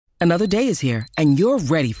Another day is here, and you're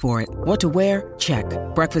ready for it. What to wear? Check.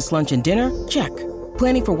 Breakfast, lunch, and dinner? Check.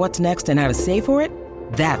 Planning for what's next and how to save for it?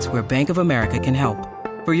 That's where Bank of America can help.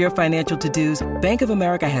 For your financial to-dos, Bank of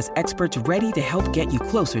America has experts ready to help get you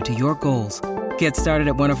closer to your goals. Get started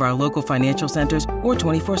at one of our local financial centers or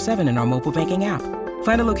 24/7 in our mobile banking app.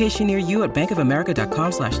 Find a location near you at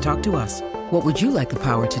bankofamerica.com/talktous. What would you like the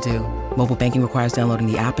power to do? Mobile banking requires downloading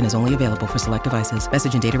the app and is only available for select devices.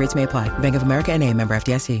 Message and data rates may apply. Bank of America N.A., member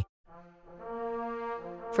FDIC.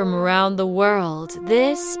 From around the world,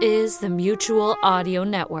 this is the Mutual Audio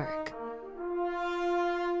Network.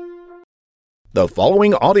 The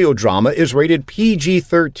following audio drama is rated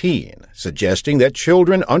PG-13, suggesting that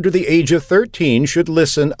children under the age of 13 should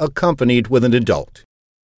listen accompanied with an adult.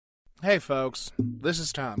 Hey folks, this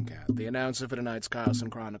is Tomcat, the announcer for tonight's Kyleson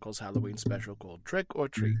Chronicles Halloween special called Trick or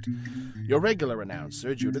Treat. Your regular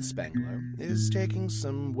announcer, Judith Spangler, is taking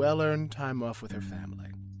some well-earned time off with her family.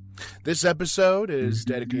 This episode is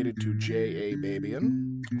dedicated to J.A.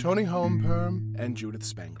 Babian, Tony Homeperm, and Judith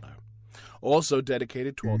Spangler. Also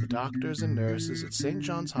dedicated to all the doctors and nurses at St.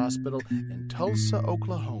 John's Hospital in Tulsa,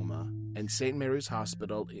 Oklahoma, and St. Mary's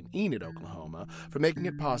Hospital in Enid, Oklahoma, for making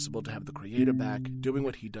it possible to have the creator back doing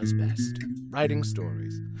what he does best, writing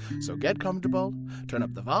stories. So get comfortable, turn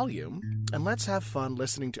up the volume, and let's have fun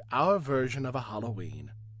listening to our version of a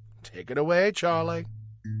Halloween. Take it away, Charlie.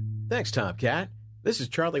 Thanks, Tomcat. This is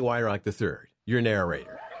Charlie Wyrock III, your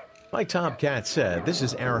narrator. Like Tomcat said, this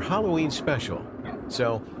is our Halloween special.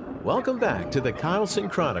 So, welcome back to the Kyleson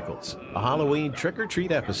Chronicles, a Halloween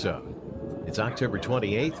trick-or-treat episode. It's October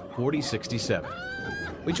 28th, 4067.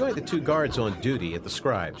 We join the two guards on duty at the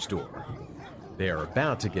scribe store. They are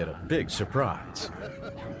about to get a big surprise.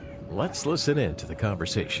 Let's listen in to the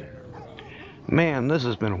conversation. Man, this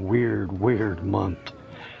has been a weird month.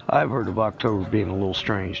 I've heard of October being a little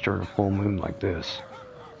strange during a full moon like this.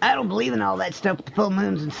 I don't believe in all that stuff with full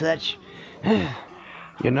moons and such.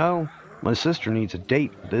 You know, my sister needs a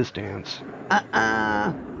date for this dance.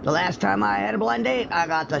 The last time I had a blind date, I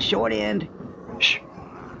got the short end. Shh.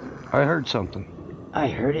 I heard something. I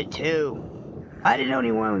heard it too. I didn't know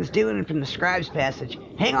anyone was doing it from the scribe's passage.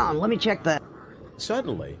 Hang on, let me check the...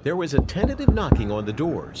 Suddenly, there was a tentative knocking on the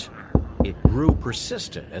doors. It grew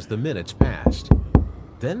persistent as the minutes passed.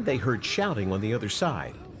 Then they heard shouting on the other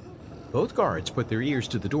side. Both guards put their ears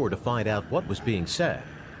to the door to find out what was being said.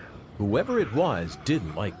 Whoever it was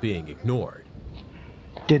didn't like being ignored.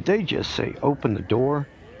 Did they just say open the door?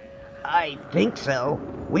 I think so.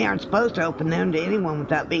 We aren't supposed to open them to anyone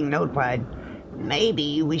without being notified.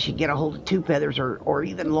 Maybe we should get a hold of Two Feathers or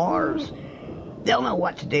even Lars. They'll know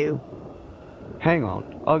what to do. Hang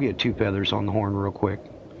on, I'll get Two Feathers on the horn real quick.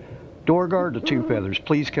 Door guard to Two Feathers,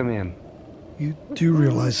 please come in. You do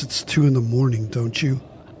realize it's 2 a.m, don't you?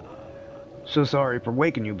 So sorry for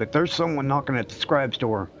waking you, but there's someone knocking at the scribe's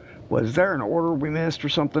door. Was there an order we missed or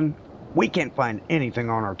something? We can't find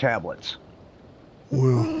anything on our tablets.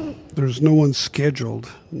 Well, there's no one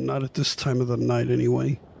scheduled. Not at this time of the night,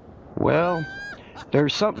 anyway. Well,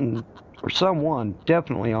 there's something or someone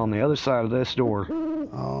definitely on the other side of this door.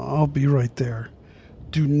 I'll be right there.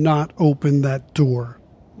 Do not open that door.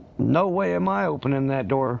 No way am I opening that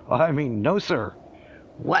door. I mean, no, sir.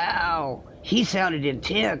 Wow, he sounded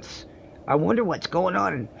intense. I wonder what's going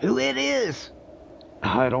on and who it is.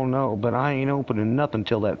 I don't know, but I ain't opening nothing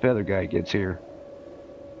till that feather guy gets here.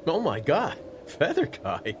 Oh my God, Feather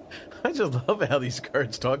Guy. I just love how these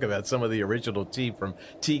guards talk about some of the original team from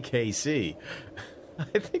TKC.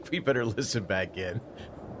 I think we better listen back in.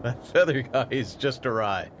 That Feather Guy has just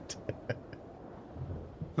arrived.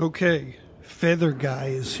 Okay, Feather Guy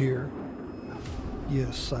is here.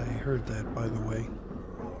 Yes, I heard that, by the way.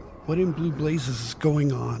 What in blue blazes is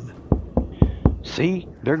going on? See,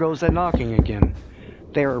 there goes that knocking again.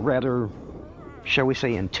 They are rather, shall we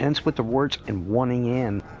say, intense with the words and wanting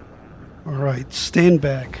in. All right, stand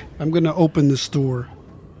back. I'm going to open this door.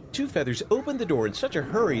 Two Feathers opened the door in such a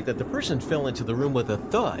hurry that the person fell into the room with a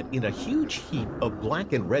thud in a huge heap of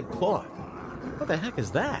black and red cloth. What the heck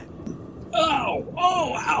is that?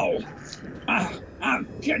 Ow! I'm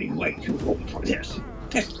getting way too old for this.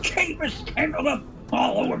 This cape is tangled up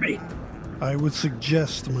all over me. I would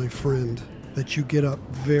suggest, my friend, that you get up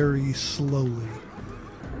very slowly.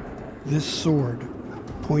 This sword,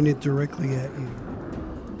 pointed directly at you,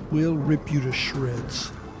 will rip you to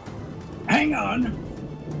shreds. Hang on.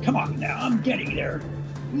 Come on now, I'm getting there.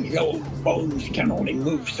 These old bones can only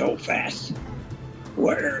move so fast.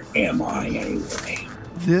 Where am I anyway?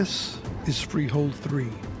 This is Freehold 3.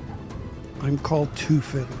 I'm called Two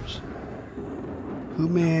Feathers. Who,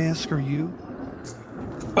 may I ask, are you?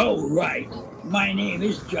 Oh, right. My name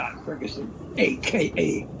is John Ferguson,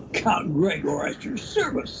 a.k.a. Count Gregor at your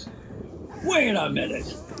service. Wait a minute.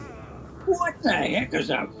 What the heck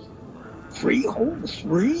is a Freehold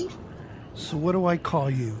 3? So what do I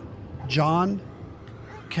call you? John?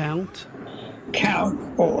 Count?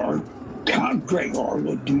 Count or Count Gregor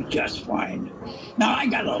will do just fine. Now, I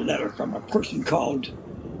got a letter from a person called...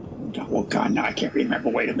 Oh, God, now I can't remember.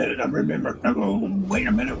 Wait a minute, I remember. Oh, wait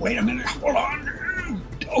a minute. Hold on.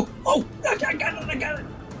 Oh, I got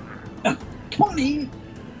it. Tony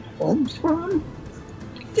Holmes firm?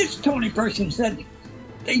 This Tony person said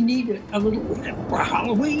they needed a little for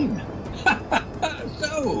Halloween.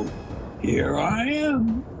 So, here I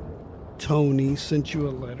am. Tony sent you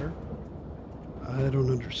a letter? I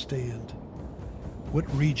don't understand. What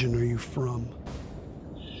region are you from?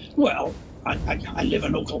 Well, I live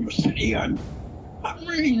in Oklahoma City. I'm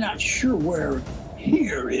really not sure where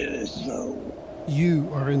here is, though. You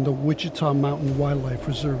are in the Wichita Mountain Wildlife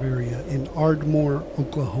Reserve area in Ardmore,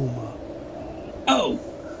 Oklahoma. Oh,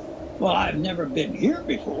 well, I've never been here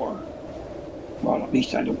before. Well, at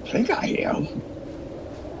least I don't think I have.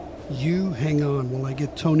 You hang on while I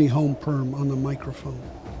get Tony Homeperm on the microphone.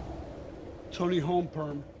 Tony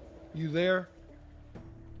Homeperm, you there?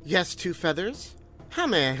 Yes, Two Feathers? How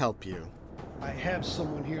may I help you? I have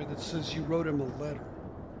someone here that says you wrote him a letter.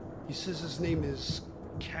 He says his name is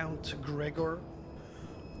Count Gregor.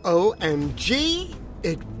 OMG!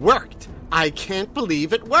 It worked! I can't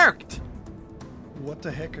believe it worked! What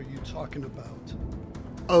the heck are you talking about?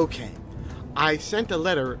 Okay, I sent a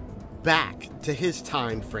letter back to his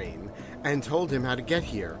time frame and told him how to get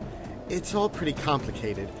here. It's all pretty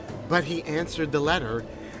complicated, but he answered the letter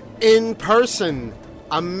in person.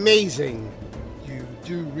 Amazing! You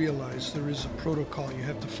do realize there is a protocol you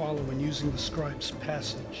have to follow when using the scribe's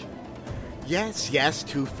passage. Yes,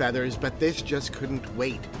 Two Feathers, but this just couldn't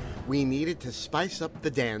wait. We needed to spice up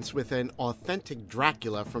the dance with an authentic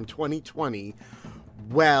Dracula from 2020.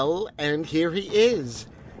 Well, and here he is,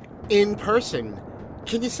 in person.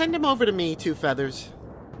 Can you send him over to me, Two Feathers?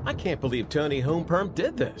 I can't believe Tony Homeperm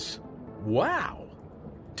did this. Wow!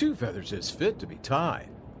 Two Feathers is fit to be tied.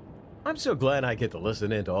 I'm so glad I get to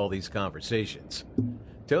listen in to all these conversations.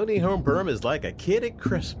 Tony Homeperm is like a kid at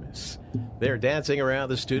Christmas. They're dancing around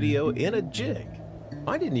the studio in a jig.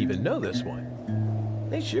 I didn't even know this one.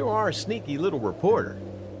 They sure are a sneaky little reporter.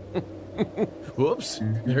 Whoops,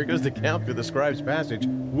 there goes the count for the scribe's passage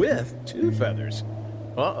with Two Feathers.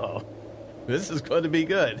 Uh-oh, this is going to be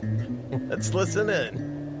good. Let's listen in.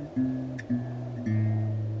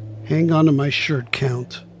 Hang on to my shirt,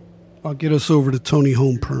 Count. I'll get us over to Tony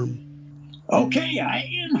Homeperm. Okay, I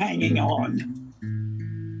am hanging on.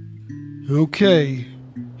 Okay,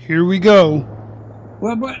 here we go.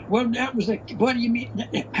 Well, that was what do you mean?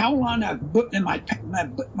 How long I booked in my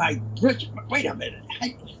wait a minute.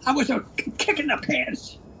 I was kicking the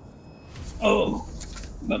pants. Oh,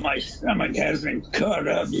 but my stomach hasn't caught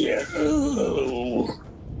up yet. Oh.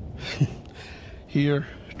 Here,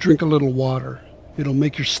 drink a little water. It'll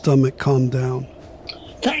make your stomach calm down.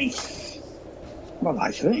 Thanks. Well,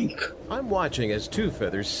 I think. I'm watching as Two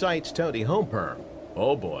Feathers sights Tony Homeperm.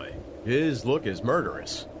 Oh boy, his look is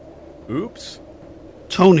murderous. Oops.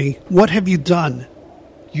 Tony, what have you done?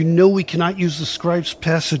 You know we cannot use the scribe's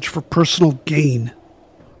passage for personal gain.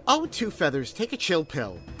 Oh, Two Feathers, take a chill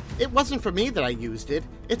pill. It wasn't for me that I used it.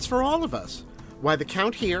 It's for all of us. Why, the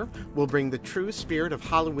Count here will bring the true spirit of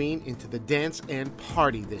Halloween into the dance and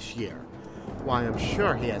party this year. Why, I'm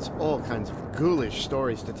sure he has all kinds of ghoulish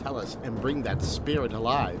stories to tell us and bring that spirit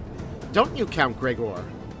alive. Don't you, Count Gregor?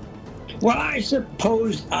 Well, I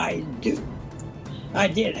suppose I do. I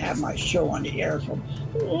did have my show on the air for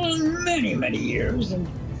many, many years, and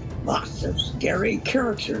lots of scary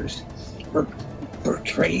characters were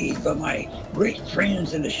portrayed by my great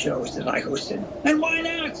friends in the shows that I hosted. And why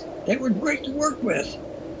not? They were great to work with.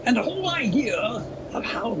 And the whole idea of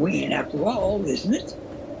Halloween, after all, isn't it?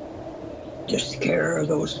 To scare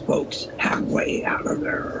those folks halfway out of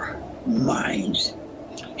their minds.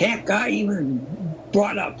 Heck, I even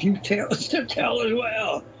brought a few tales to tell as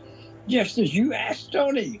well, just as you asked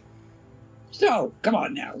Tony. So, come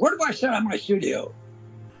on now, where do I set up my studio?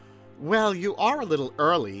 Well, you are a little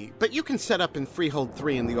early, but you can set up in Freehold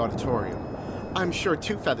 3 in the auditorium. I'm sure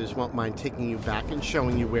Two Feathers won't mind taking you back and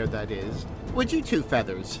showing you where that is. Would you, Two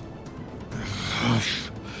Feathers?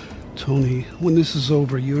 Tony, when this is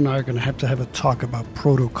over, you and I are going to have a talk about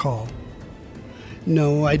protocol.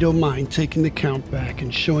 No, I don't mind taking the Count back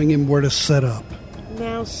and showing him where to set up.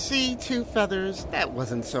 Now, see, Two Feathers, that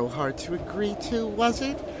wasn't so hard to agree to, was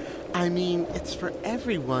it? I mean, it's for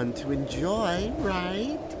everyone to enjoy,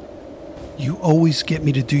 right? You always get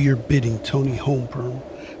me to do your bidding, Tony Homeperm.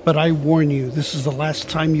 But I warn you, this is the last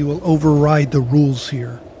time you will override the rules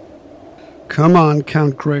here. Come on,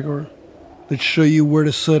 Count Gregor. Let's show you where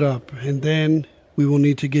to set up, and then we will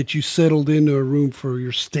need to get you settled into a room for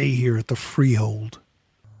your stay here at the Freehold.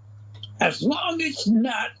 As long as it's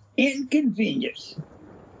not inconvenience.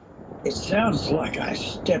 It sounds like I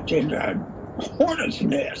stepped into a hornet's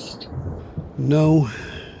nest. No,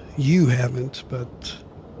 you haven't, but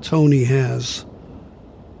Tony has.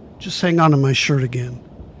 Just hang on to my shirt again.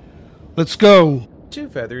 Let's go. Two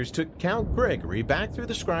Feathers took Count Gregory back through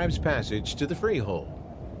the scribe's passage to the Freehold.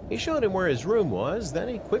 He showed him where his room was, then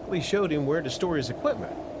he quickly showed him where to store his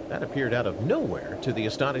equipment. That appeared out of nowhere, to the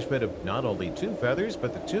astonishment of not only Two Feathers,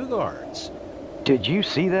 but the two guards. Did you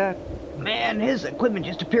see that? Man, his equipment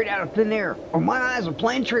just appeared out of thin air. Or my eyes are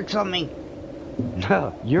playing tricks on me.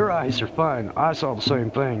 No, your eyes are fine. I saw the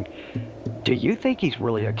same thing. Do you think he's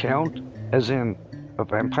really a count? As in, a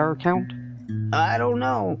vampire count? I don't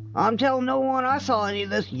know. I'm telling no one I saw any of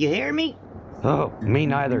this. You hear me? Oh, me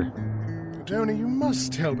neither. Tony, you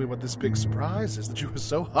must tell me what this big surprise is that you were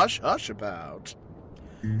so hush-hush about.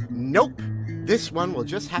 Nope. This one will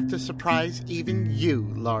just have to surprise even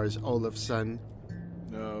you, Lars Olafsson.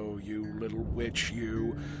 Oh, you little witch,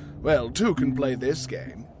 you. Well, two can play this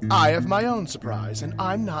game. I have my own surprise, and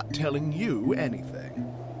I'm not telling you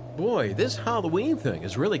anything. Boy, this Halloween thing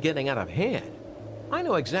is really getting out of hand. I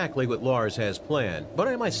know exactly what Lars has planned, but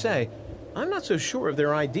I must say, I'm not so sure of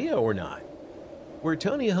their idea or not. Where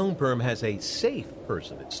Tony Homeperm has a safe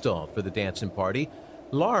person installed for the dancing party,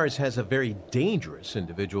 Lars has a very dangerous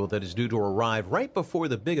individual that is due to arrive right before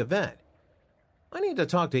the big event. I need to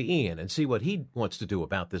talk to Ian and see what he wants to do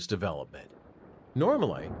about this development.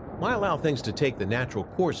 Normally, I allow things to take the natural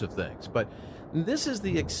course of things, but this is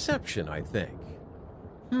the exception, I think.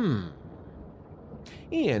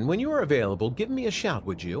 Ian, when you are available, give me a shout,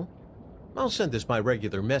 would you? I'll send this by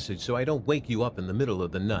regular message so I don't wake you up in the middle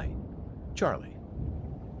of the night. Charlie.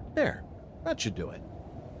 There, that should do it.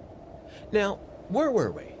 Now, where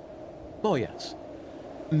were we? Oh, yes.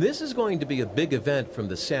 This is going to be a big event from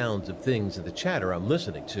the sounds of things in the chatter I'm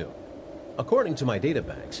listening to. According to my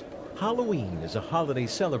databanks, Halloween is a holiday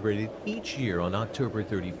celebrated each year on October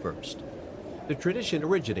 31st. The tradition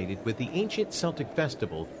originated with the ancient Celtic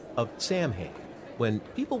festival of Samhain, when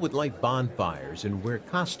people would light bonfires and wear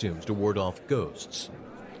costumes to ward off ghosts.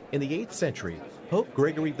 In the 8th century, Pope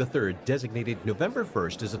Gregory III designated November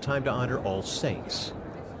 1st as a time to honor All Saints.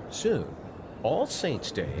 Soon, All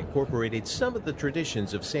Saints' Day incorporated some of the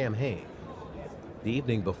traditions of Samhain. The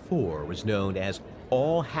evening before was known as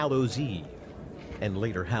All Hallows' Eve, and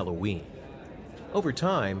later Halloween. Over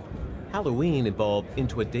time, Halloween evolved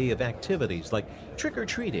into a day of activities like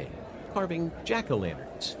trick-or-treating, carving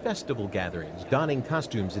jack-o'-lanterns, festival gatherings, donning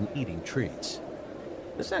costumes, and eating treats.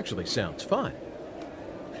 This actually sounds fun.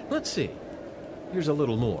 Let's see. Here's a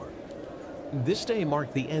little more. This day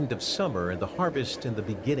marked the end of summer and the harvest and the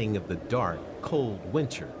beginning of the dark, cold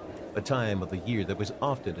winter, a time of the year that was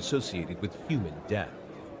often associated with human death.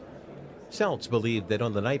 Celts believed that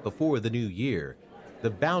on the night before the new year, the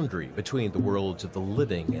boundary between the worlds of the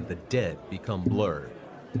living and the dead become blurred.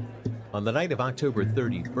 On the night of October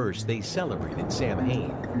 31st, they celebrated Samhain,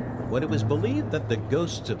 when it was believed that the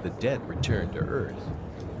ghosts of the dead returned to Earth.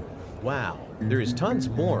 Wow, there is tons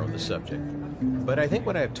more on the subject, but I think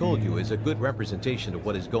what I have told you is a good representation of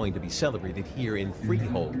what is going to be celebrated here in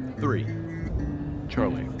Freehold 3.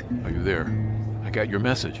 Charlie, are you there? I got your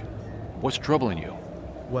message. What's troubling you?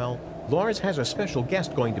 Well, Lars has a special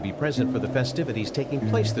guest going to be present for the festivities taking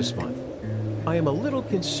place this month. I am a little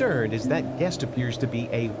concerned as that guest appears to be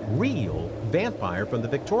a real vampire from the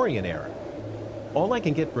Victorian era. All I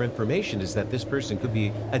can get for information is that this person could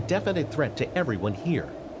be a definite threat to everyone here.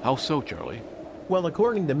 How so, Charlie? Well,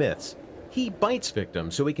 according to myths, he bites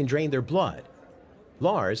victims so he can drain their blood.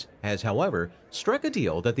 Lars has, however, struck a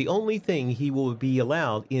deal that the only thing he will be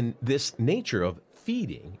allowed in this nature of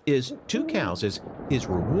feeding is 2 cows as his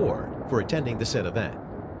reward for attending the said event.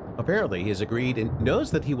 Apparently, he has agreed and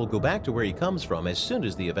knows that he will go back to where he comes from as soon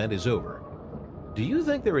as the event is over. Do you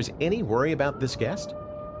think there is any worry about this guest?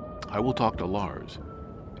 I will talk to Lars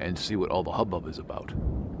and see what all the hubbub is about.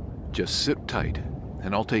 Just sit tight,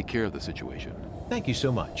 and I'll take care of the situation. Thank you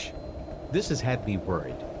so much. This has had me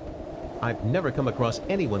worried. I've never come across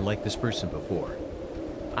anyone like this person before.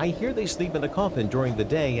 I hear they sleep in a coffin during the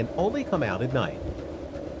day and only come out at night.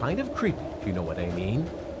 Kind of creepy, if you know what I mean.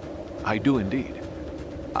 I do indeed.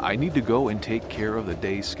 I need to go and take care of the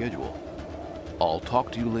day's schedule. I'll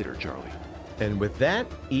talk to you later, Charlie. And with that,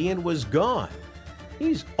 Ian was gone.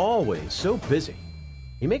 He's always so busy.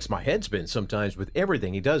 He makes my head spin sometimes with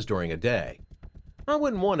everything he does during a day. I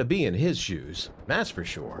wouldn't want to be in his shoes, that's for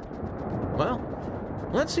sure. Well,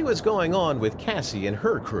 let's see what's going on with Cassie and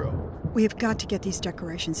her crew. We have got to get these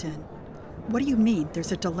decorations in. What do you mean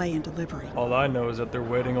there's a delay in delivery? All I know is that they're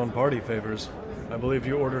waiting on party favors. I believe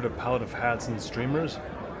you ordered a pallet of hats and streamers.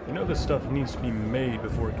 You know this stuff needs to be made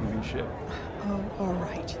before it can be shipped. Oh, all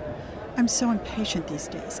right. I'm so impatient these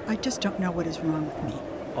days. I just don't know what is wrong with me.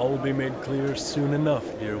 All will be made clear soon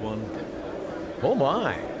enough, dear one. Oh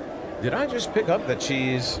my. Did I just pick up that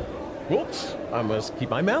she's... Whoops, I must keep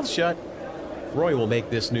my mouth shut. Roy will make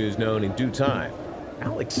this news known in due time.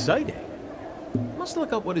 How exciting. Must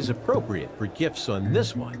look up what is appropriate for gifts on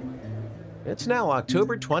this one. It's now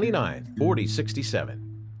October 29th,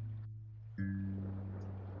 4067.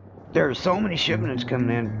 There's so many shipments coming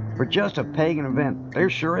in. For just a pagan event, there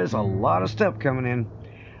sure is a lot of stuff coming in.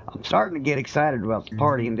 I'm starting to get excited about the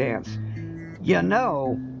party and dance. You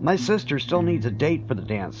know, my sister still needs a date for the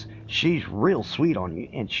dance. She's real sweet on you,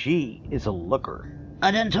 and she is a looker.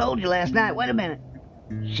 I done told you last night. Wait a minute.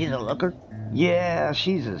 She's a looker? Yeah,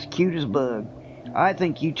 she's as cute as a bug. I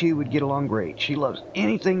think you two would get along great. She loves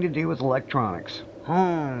anything to do with electronics.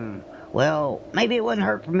 Well, maybe it wouldn't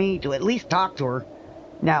hurt for me to at least talk to her.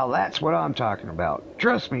 Now that's what I'm talking about.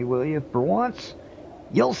 Trust me, will you? For once,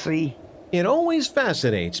 you'll see. It always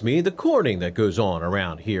fascinates me the courting that goes on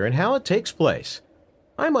around here and how it takes place.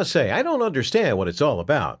 I must say, I don't understand what it's all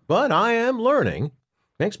about, but I am learning.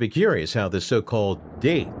 Makes me curious how this so-called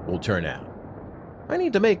date will turn out. I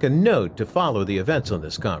need to make a note to follow the events on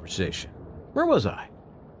this conversation. Where was I?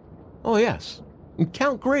 Oh, yes.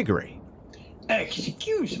 Count Gregory.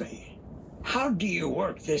 Excuse me. How do you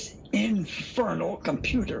work this infernal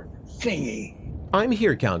computer thingy? I'm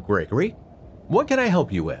here, Count Gregory. What can I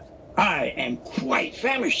help you with? I am quite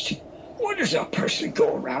famished. Where does a person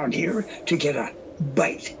go around here to get a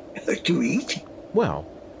bite to eat? Well,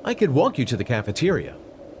 I could walk you to the cafeteria.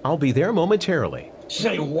 I'll be there momentarily.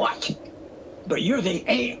 Say what? But you're the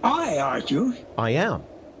AI, aren't you? I am.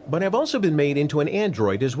 But I've also been made into an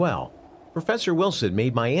android as well. Professor Wilson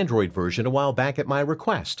made my android version a while back at my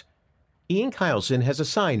request. Ian Kyleson has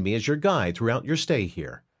assigned me as your guide throughout your stay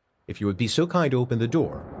here. If you would be so kind to open the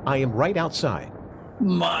door, I am right outside.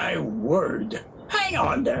 My word. Hang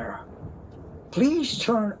on there. Please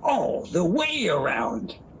turn all the way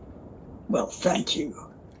around. Well, thank you.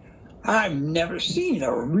 I've never seen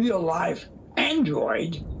a real-life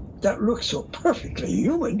android that looks so perfectly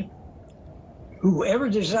human. Whoever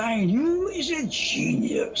designed you is a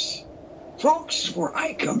genius. Folks where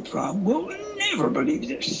I come from will never believe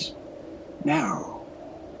this. Now,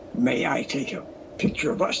 may I take a picture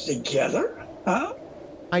of us together, huh?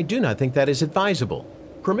 I do not think that is advisable.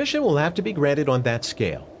 Permission will have to be granted on that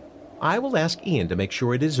scale. I will ask Ian to make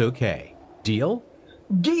sure it is okay. Deal?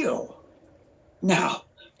 Deal. Now,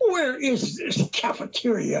 where is this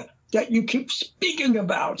cafeteria that you keep speaking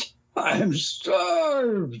about? I'm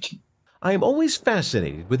starved. I am always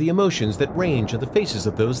fascinated with the emotions that range on the faces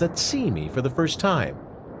of those that see me for the first time.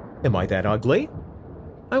 Am I that ugly?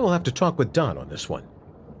 I will have to talk with Don on this one.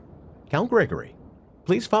 Count Gregory,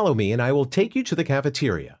 please follow me and I will take you to the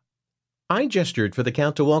cafeteria. I gestured for the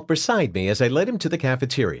Count to walk beside me as I led him to the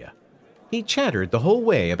cafeteria. He chattered the whole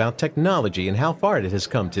way about technology and how far it has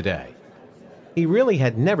come today. He really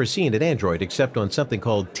had never seen an android except on something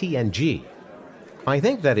called TNG. I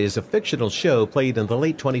think that is a fictional show played in the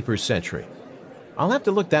late 21st century. I'll have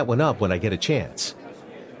to look that one up when I get a chance.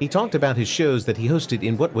 He talked about his shows that he hosted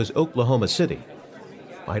in what was Oklahoma City.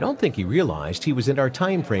 I don't think he realized he was in our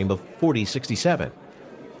time frame of 4067.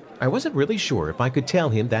 I wasn't really sure if I could tell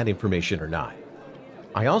him that information or not.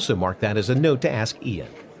 I also marked that as a note to ask Ian.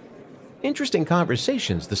 Interesting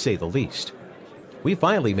conversations, to say the least. We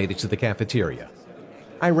finally made it to the cafeteria.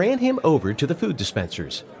 I ran him over to the food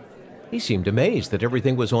dispensers. He seemed amazed that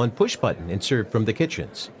everything was on push button and served from the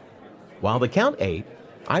kitchens. While the Count ate,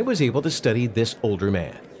 I was able to study this older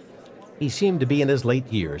man. He seemed to be in his late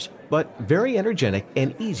years, but very energetic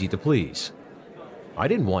and easy to please. I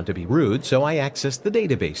didn't want to be rude, so I accessed the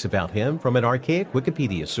database about him from an archaic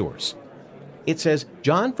Wikipedia source. It says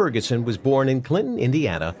John Ferguson was born in Clinton,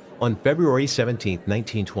 Indiana on February 17,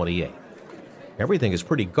 1928. Everything is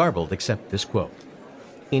pretty garbled except this quote.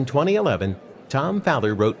 In 2011, Tom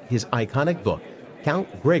Fowler wrote his iconic book,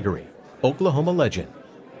 Count Gregory, Oklahoma Legend,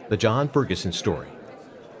 The John Ferguson Story.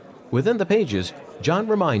 Within the pages, John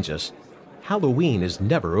reminds us, Halloween is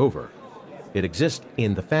never over. It exists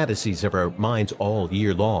in the fantasies of our minds all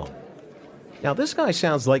year long. Now this guy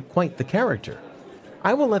sounds like quite the character.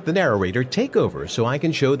 I will let the narrator take over so I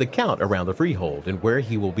can show the Count around the freehold and where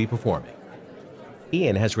he will be performing.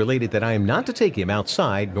 Ian has related that I am not to take him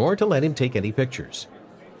outside nor to let him take any pictures.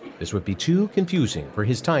 This would be too confusing for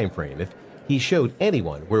his time frame if he showed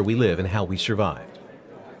anyone where we live and how we survived.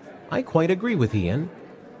 I quite agree with Ian.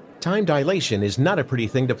 Time dilation is not a pretty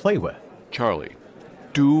thing to play with. Charlie,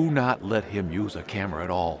 do not let him use a camera at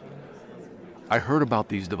all. I heard about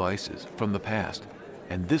these devices from the past,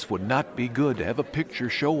 and this would not be good to have a picture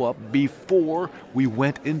show up before we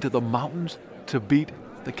went into the mountains to beat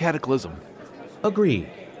the cataclysm. Agreed.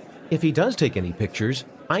 If he does take any pictures,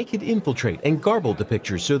 I could infiltrate and garble the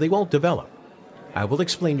pictures so they won't develop. I will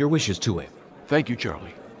explain your wishes to him. Thank you,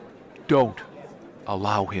 Charlie. Don't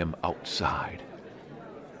allow him outside.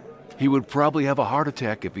 He would probably have a heart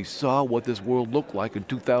attack if he saw what this world looked like in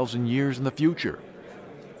 2,000 years in the future.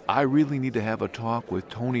 I really need to have a talk with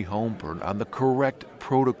Tony Holmburn on the correct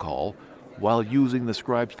protocol while using the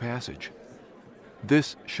scribe's passage.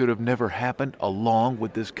 This should have never happened along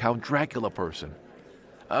with this Count Dracula person.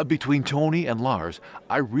 Between Tony and Lars,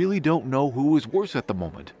 I really don't know who is worse at the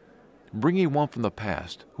moment. Bringing one from the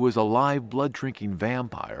past, who is a live blood-drinking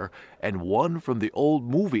vampire, and one from the old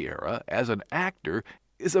movie era as an actor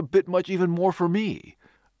is a bit much even more for me.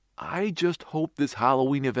 I just hope this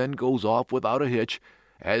Halloween event goes off without a hitch,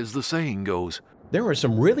 as the saying goes. There are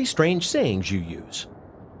some really strange sayings you use.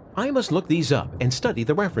 I must look these up and study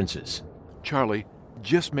the references. Charlie,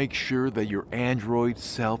 just make sure that your android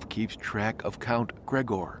self keeps track of Count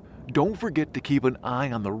Gregor. Don't forget to keep an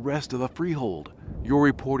eye on the rest of the freehold. Your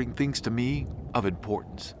reporting things to me of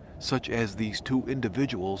importance, such as these two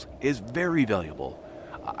individuals, is very valuable.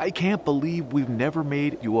 I can't believe we've never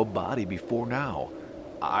made you a body before now.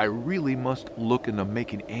 I really must look into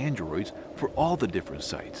making androids for all the different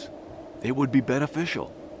sites. It would be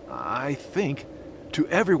beneficial, I think, to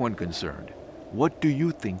everyone concerned. What do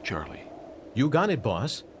you think, Charlie? You got it,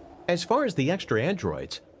 boss. As far as the extra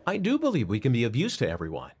androids, I do believe we can be of use to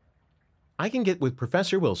everyone. I can get with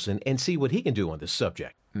Professor Wilson and see what he can do on this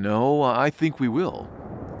subject. No, I think we will.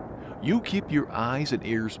 You keep your eyes and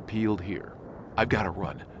ears peeled here. I've got to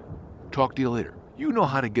run. Talk to you later. You know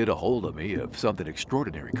how to get a hold of me if something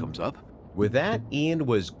extraordinary comes up. With that, Ian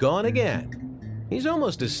was gone again. He's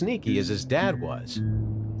almost as sneaky as his dad was.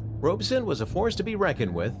 Robeson was a force to be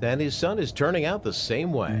reckoned with, and his son is turning out the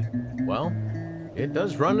same way. Well, it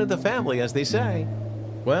does run in the family, as they say.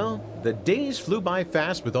 Well, the days flew by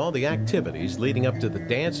fast with all the activities leading up to the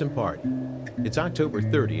dance and party. It's October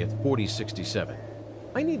 30th, 4067.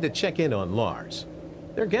 I need to check in on Lars.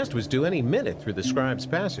 Their guest was due any minute through the scribe's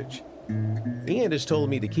passage. Ian has told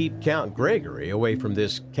me to keep Count Gregory away from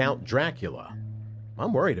this Count Dracula.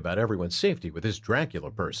 I'm worried about everyone's safety with this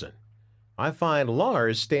Dracula person. I find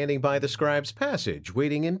Lars standing by the scribe's passage,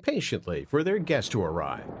 waiting impatiently for their guest to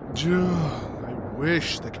arrive. I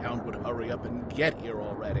wish the Count would hurry up and get here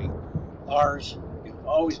already. Lars, you've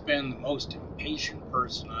always been the most impatient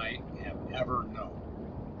person I have ever known.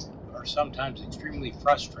 You are sometimes extremely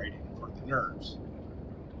frustrating for the nerves.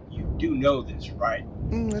 You do know this, right?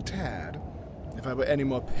 A tad. If I were any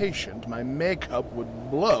more patient, my makeup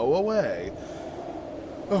would blow away.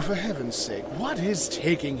 Oh, for heaven's sake, what is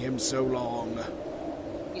taking him so long?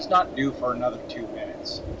 He's not due for another 2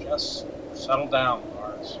 minutes. Just settle down,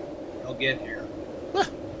 Lars. He'll get here.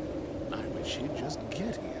 I wish he'd just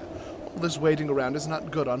get here. All this waiting around is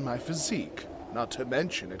not good on my physique. Not to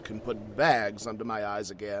mention it can put bags under my eyes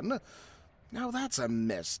again. Now that's a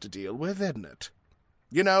mess to deal with, isn't it?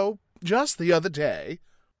 You know, just the other day...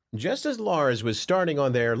 Just as Lars was starting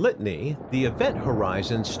on their litany, the event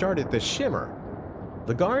horizon started to shimmer.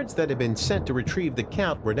 The guards that had been sent to retrieve the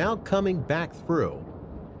Count were now coming back through.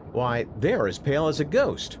 Why, they're as pale as a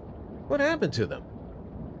ghost. What happened to them?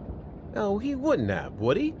 Oh, he wouldn't have,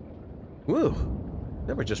 would he? Whew.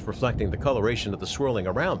 They were just reflecting the coloration of the swirling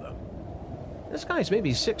around them. This guy's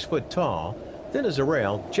maybe 6 foot tall, thin as a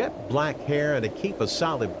rail, jet black hair, and a cape of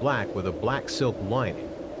solid black with a black silk lining.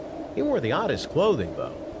 He wore the oddest clothing,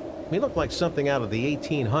 though. He looked like something out of the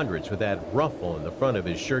 1800s with that ruffle in the front of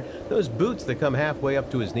his shirt, those boots that come halfway up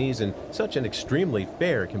to his knees, and such an extremely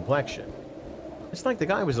fair complexion. It's like the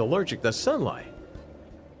guy was allergic to sunlight.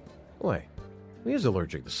 Wait, he is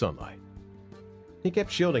allergic to sunlight. He kept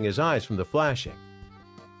shielding his eyes from the flashing.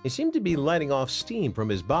 He seemed to be letting off steam from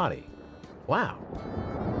his body. Wow.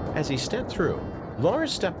 As he stepped through,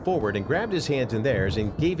 Lars stepped forward and grabbed his hands in theirs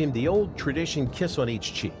and gave him the old tradition kiss on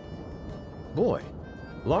each cheek. Boy,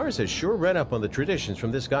 Lars has sure read up on the traditions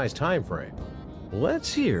from this guy's time frame.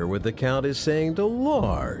 Let's hear what the Count is saying to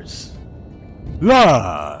Lars.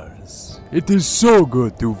 Lars, it is so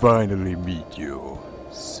good to finally meet you.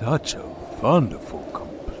 Such a wonderful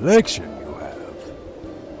complexion you have.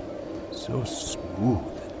 So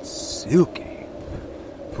smooth and silky.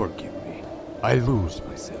 Forgive me, I lose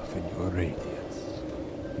myself in your radiance.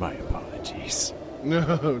 My apologies.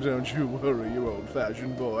 No, don't you worry, you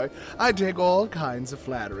old-fashioned boy. I take all kinds of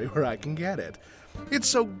flattery where I can get it. It's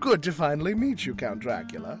so good to finally meet you, Count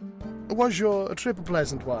Dracula. Was your trip a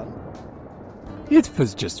pleasant one? It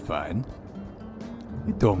was just fine.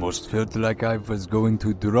 It almost felt like I was going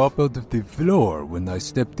to drop out of the floor when I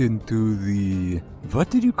stepped into the... What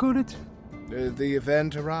did you call it? The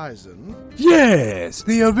Event Horizon? Yes,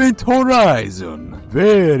 the Event Horizon.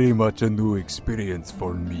 Very much a new experience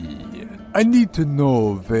for me. I need to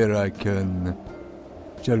know where I can,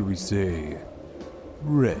 shall we say,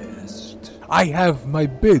 rest. I have my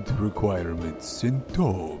bed requirements in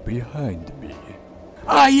tow behind me.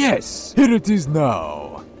 Ah, yes, here it is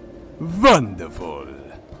now. Wonderful.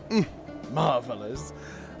 Marvelous.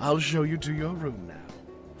 I'll show you to your room now.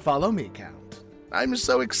 Follow me, Count. I'm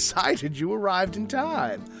so excited you arrived in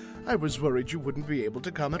time. I was worried you wouldn't be able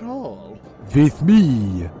to come at all. With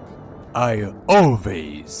me, I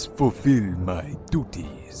always fulfill my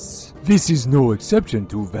duties. This is no exception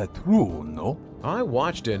to that rule, no? I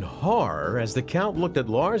watched in horror as the Count looked at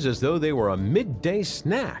Lars as though they were a midday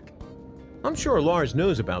snack. I'm sure Lars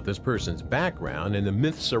knows about this person's background and the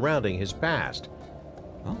myths surrounding his past.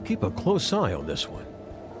 I'll keep a close eye on this one.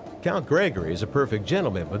 Count Gregory is a perfect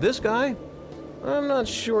gentleman, but this guy? I'm not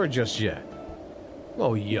sure just yet.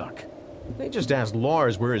 Oh, yuck. They just asked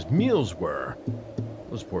Lars where his meals were.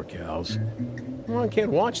 Those poor cows. Well, I can't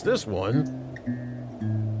watch this one.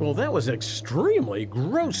 Well, that was extremely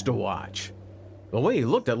gross to watch. The way he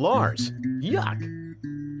looked at Lars. Yuck.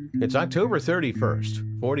 It's October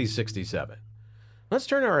 31st, 4067. Let's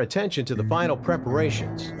turn our attention to the final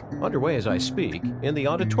preparations, underway as I speak, in the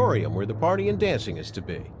auditorium where the party and dancing is to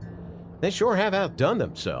be. They sure have outdone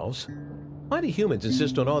themselves. Why do humans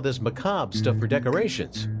insist on all this macabre stuff for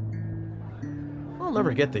decorations? I'll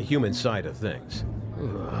never get the human side of things.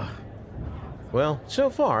 Ugh. Well, so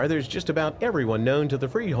far, there's just about everyone known to the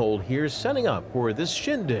Freehold here setting up for this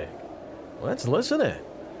shindig. Let's listen in.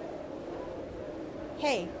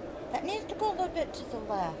 Hey, that needs to go a little bit to the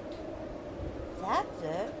left. That's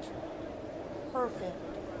it. Perfect.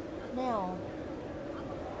 Now,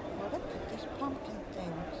 where to put these pumpkin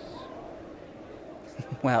things?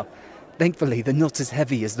 Wow, thankfully they're not as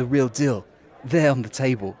heavy as the real deal. There on the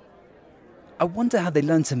table. I wonder how they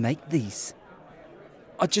learn to make these.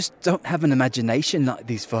 I just don't have an imagination like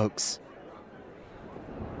these folks.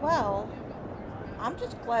 Well, I'm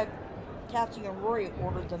just glad Cassie and Rory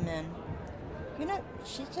ordered them in. You know,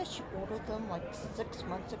 she said she ordered them like 6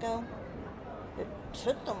 months ago. It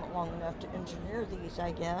took them long enough to engineer these,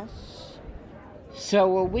 I guess.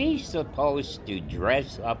 So are we supposed to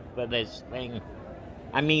dress up for this thing?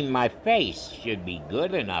 I mean, my face should be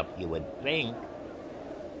good enough, you would think.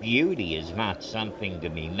 Beauty is not something to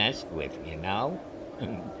be messed with, you know?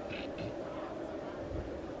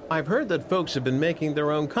 I've heard that folks have been making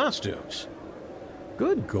their own costumes.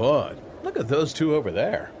 Good God, look at those two over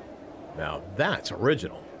there. Now that's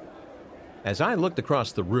original. As I looked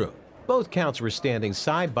across the room, both counts were standing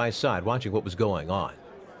side by side watching what was going on.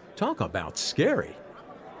 Talk about scary.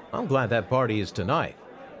 I'm glad that party is tonight.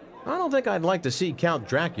 I don't think I'd like to see Count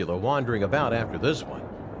Dracula wandering about after this one.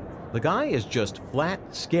 The guy is just flat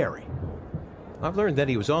scary. I've learned that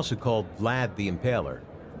he was also called Vlad the Impaler.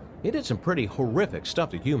 He did some pretty horrific stuff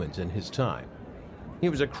to humans in his time. He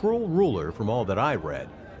was a cruel ruler from all that I read.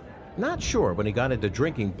 Not sure when he got into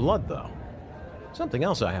drinking blood, though. Something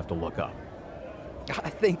else I have to look up. I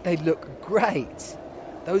think they look great.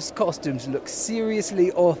 Those costumes look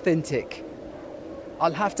seriously authentic.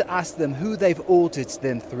 I'll have to ask them who they've ordered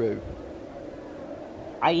them through.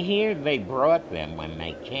 I hear they brought them when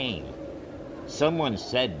they came. Someone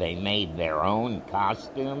said they made their own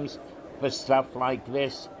costumes for stuff like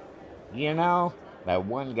this. You know, that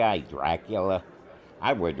one guy, Dracula,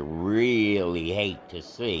 I would really hate to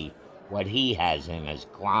see what he has in his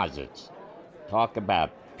closets. Talk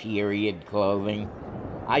about period clothing.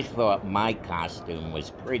 I thought my costume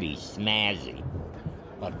was pretty snazzy.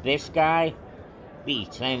 But this guy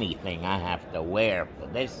beats anything I have to wear for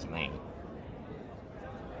this thing.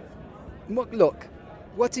 Look,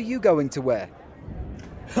 what are you going to wear?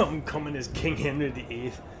 I'm coming as King Henry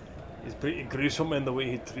VIII. He's pretty gruesome in the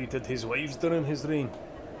way he treated his wives during his reign.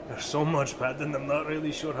 There's so much padding, I'm not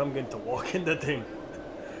really sure I'm going to walk in the thing.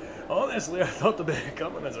 Honestly, I thought about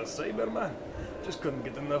coming as a Cyberman. Just couldn't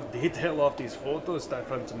get enough detail off these photos that I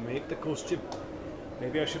found to make the costume.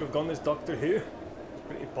 Maybe I should have gone as Doctor Who.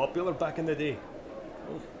 Pretty popular back in the day.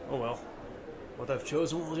 Oh well. What I've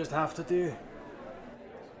chosen we'll just have to do.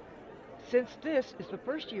 Since this is the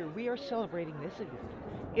first year we are celebrating this event,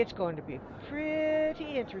 it's going to be pretty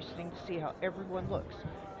interesting to see how everyone looks.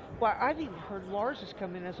 Why, I've even heard Lars has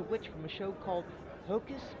come in as a witch from a show called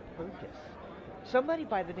Hocus Pocus. Somebody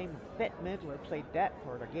by the name of Bette Midler played that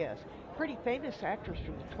part, I guess. Pretty famous actress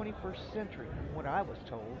from the 21st century, from what I was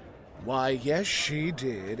told. Why, yes, she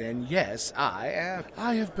did, and yes, I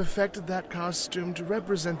have perfected that costume to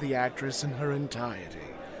represent the actress in her entirety.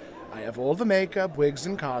 I have all the makeup, wigs,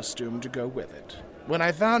 and costume to go with it. When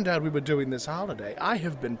I found out we were doing this holiday, I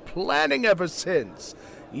have been planning ever since,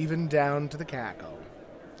 even down to the cackle.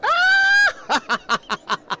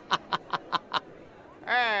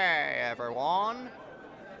 Hey, everyone.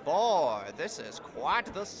 Boy, this is quite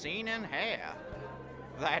the scene in here.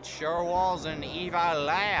 That sure was an evil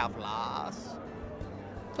laugh, Lars.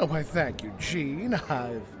 Oh, why, thank you, Gene.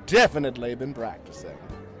 I've definitely been practicing.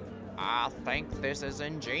 I think this is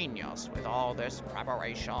ingenious with all this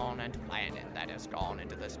preparation and planning that has gone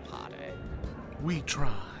into this party. We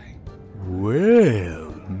try.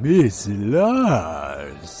 Well, Miss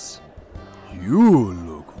Lars, you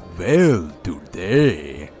look well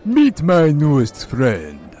today. Meet my newest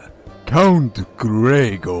friend, Count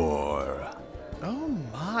Gregor. Oh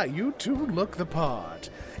my, you two look the part.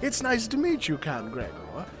 It's nice to meet you, Count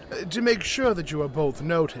Gregor. To make sure that you are both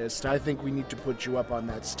noticed, I think we need to put you up on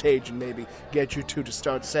that stage and maybe get you two to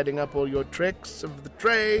start setting up all your tricks of the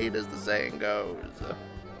trade, as the saying goes.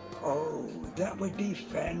 Oh, that would be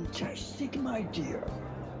fantastic, my dear.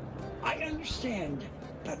 I understand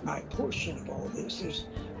that my portion of all this is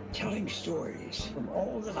telling stories from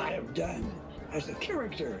all that I have done as a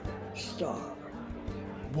character star.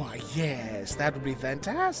 Why, yes, that would be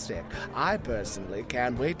fantastic. I personally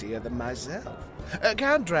can't wait to hear them myself.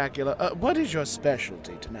 Count Dracula, what is your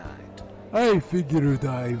specialty tonight? I figured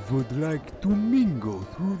I would like to mingle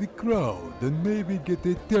through the crowd and maybe get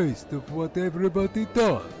a taste of what everybody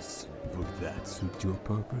does. Would that suit your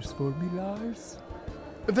purpose for me, Lars?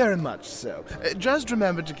 Very much so. Just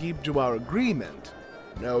remember to keep to our agreement.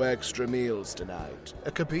 No extra meals tonight.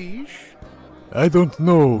 A capiche? I don't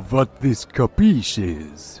know what this capiche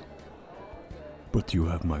is, but you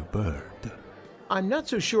have my word. I'm not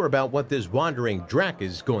so sure about what this wandering Drac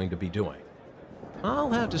is going to be doing.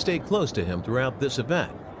 I'll have to stay close to him throughout this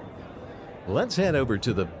event. Let's head over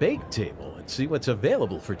to the bake table and see what's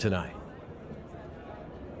available for tonight.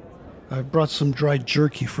 I've brought some dried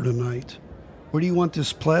jerky for tonight. Where do you want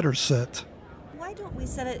this platter set? Why don't we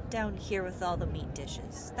set it down here with all the meat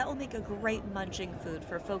dishes? That will make a great munching food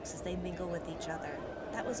for folks as they mingle with each other.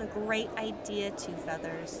 That was a great idea, Two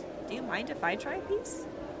Feathers. Do you mind if I try a piece?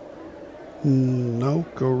 No,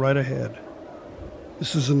 go right ahead.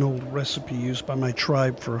 This is an old recipe used by my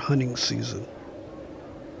tribe for hunting season.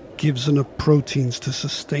 Gives enough proteins to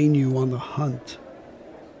sustain you on the hunt.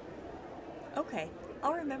 Okay,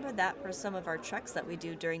 I'll remember that for some of our treks that we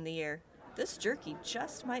do during the year. This jerky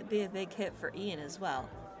just might be a big hit for Ian as well.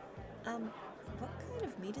 What kind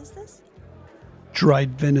of meat is this?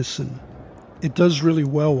 Dried venison. It does really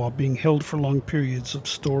well while being held for long periods of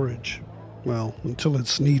storage. Well, until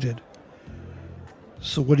it's needed.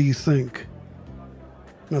 So what do you think?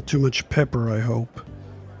 Not too much pepper, I hope.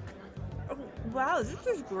 Oh, wow, this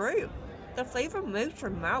is great. The flavor makes your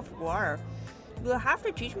mouth water. You'll have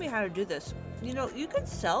to teach me how to do this. You know, you can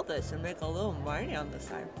sell this and make a little money on the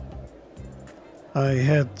side. I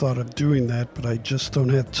had thought of doing that, but I just don't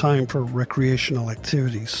have time for recreational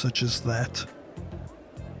activities such as that.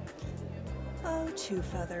 Oh, Two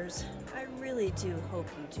Feathers. I really do hope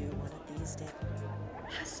you do one of these days.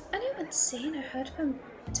 Has anyone seen or heard from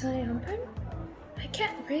Tony Humphrey? I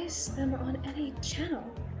can't raise them on any channel.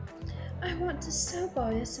 I want to so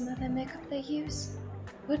borrow some of the makeup they use.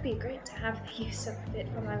 Would be great to have the use of it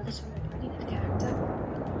for my little needed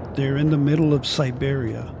character. They're in the middle of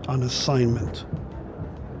Siberia on assignment.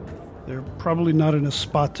 They're probably not in a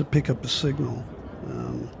spot to pick up a signal.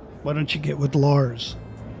 Why don't you get with Lars?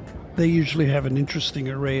 They usually have an interesting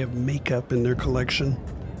array of makeup in their collection.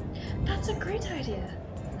 That's a great idea.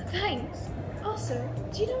 Thanks. Also,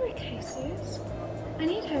 do you know where Casey is? I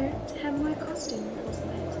need her to have my costume for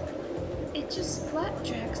tonight. It just flat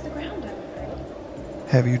drags the ground, I'm afraid.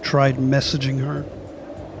 Have you tried messaging her?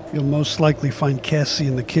 You'll most likely find Cassie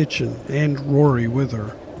in the kitchen and Rory with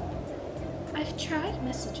her. I've tried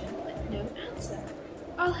messaging, but no answer.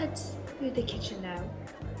 I'll head to the kitchen now.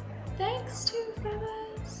 Thanks, Two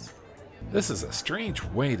Feathers. This is a strange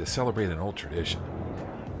way to celebrate an old tradition.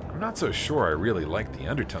 I'm not so sure I really like the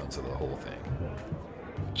undertones of the whole thing.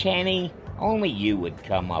 Kenny, only you would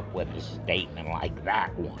come up with a statement like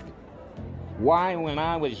that one. Why, when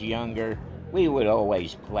I was younger, we would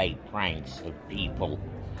always play pranks of people,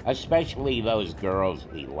 especially those girls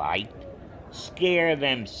we liked. Scare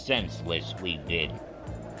them senseless, we did.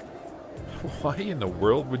 Why in the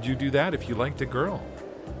world would you do that if you liked a girl?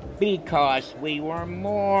 Because we were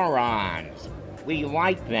morons. We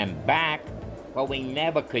liked them back, but we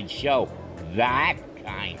never could show that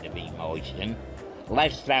kind of emotion,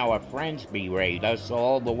 lest our friends berate us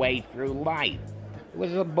all the way through life. It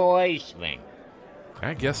was a boys' thing.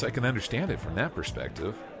 I guess I can understand it from that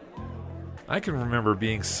perspective. I can remember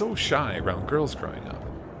being so shy around girls growing up.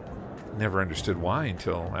 Never understood why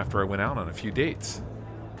until after I went out on a few dates.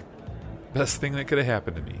 Best thing that could have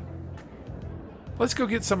happened to me. Let's go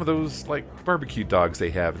get some of those, barbecue dogs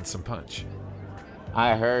they have and some punch.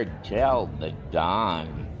 I heard tell that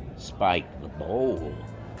Don spiked the bowl.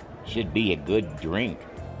 Should be a good drink.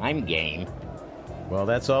 I'm game. Well,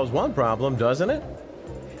 that solves one problem, doesn't it?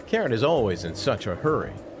 Karen is always in such a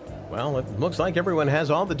hurry. Well, it looks like everyone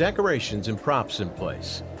has all the decorations and props in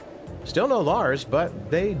place. Still no Lars, but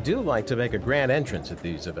they do like to make a grand entrance at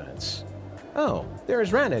these events. Oh,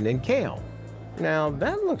 there's Renan and Kale. Now,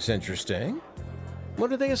 that looks interesting.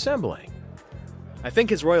 What are they assembling? I think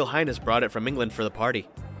His Royal Highness brought it from England for the party.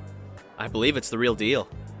 I believe it's the real deal.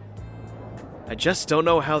 I just don't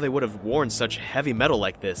know how they would have worn such heavy metal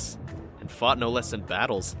like this, and fought no less than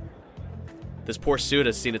battles. This poor suit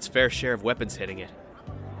has seen its fair share of weapons hitting it.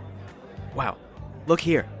 Wow, look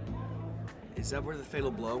here. Is that where the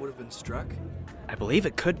fatal blow would have been struck? I believe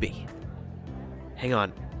it could be. Hang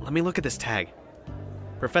on, let me look at this tag.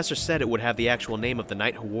 Professor said it would have the actual name of the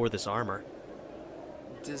knight who wore this armor.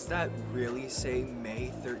 Does that really say May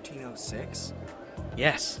 1306?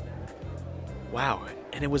 Yes. Wow,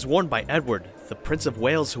 and it was worn by Edward, the Prince of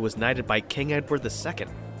Wales who was knighted by King Edward II,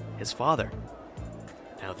 his father.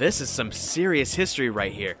 Now this is some serious history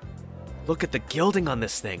right here. Look at the gilding on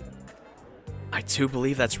this thing. I too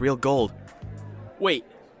believe that's real gold. Wait,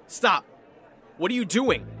 stop. What are you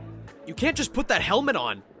doing? You can't just put that helmet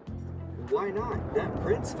on. Why not? That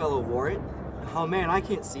prince fellow wore it. Oh man, I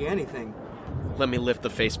can't see anything. Let me lift the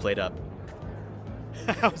faceplate up.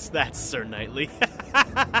 How's that, Sir Knightley?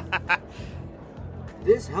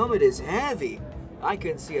 This helmet is heavy. I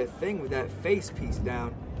couldn't see a thing with that face piece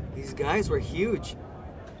down. These guys were huge.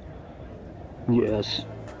 Yes,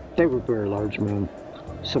 they were very large men.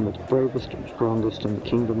 Some of the bravest and strongest in the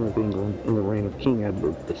Kingdom of England in the reign of King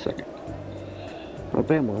Edward II. My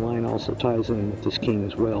family line also ties in with this king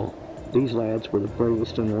as well. These lads were the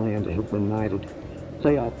bravest in the land to have been knighted.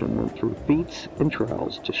 They often went through feats and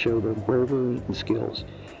trials to show their bravery and skills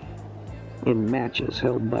in matches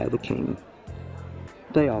held by the king.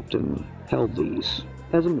 They often held these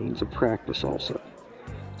as a means of practice also,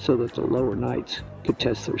 so that the lower knights could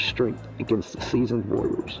test their strength against the seasoned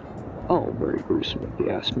warriors. All very gruesome if you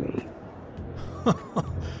ask me.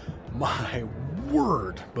 My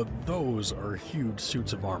word, but those are huge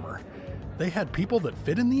suits of armor. They had people that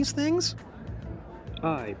fit in these things?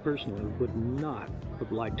 I personally would not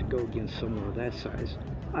have liked to go against someone of that size.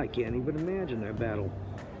 I can't even imagine that battle.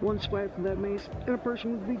 One swipe from that mace and a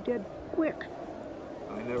person would be dead quick.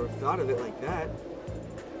 I never thought of it like that.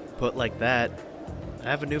 Put like that, I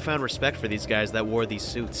have a newfound respect for these guys that wore these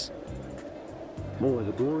suits. Boy,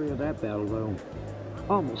 the glory of that battle, though.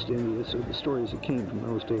 Almost envious of the stories that came from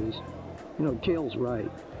those days. You know, Kale's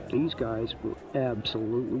right. These guys were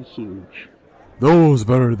absolutely huge. Those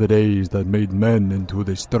were the days that made men into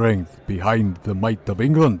the strength behind the might of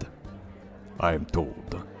England, I am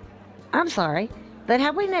told. I'm sorry, but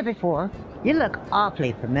have we met before? You look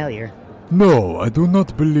awfully familiar. No, I do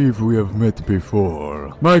not believe we have met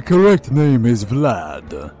before. My correct name is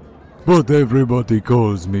Vlad, but everybody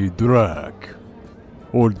calls me Drac,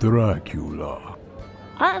 or Dracula.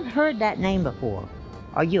 I've heard that name before.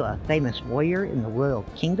 Are you a famous warrior in the Royal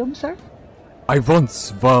Kingdom, sir? I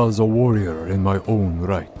once was a warrior in my own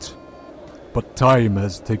right, but time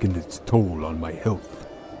has taken its toll on my health,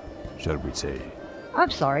 shall we say.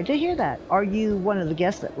 I'm sorry to hear that. Are you one of the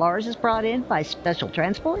guests that Lars has brought in by special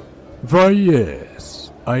transport? Why,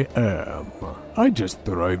 yes, I am. I just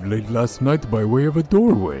arrived late last night by way of a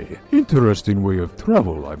doorway. Interesting way of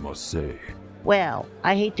travel, I must say. Well,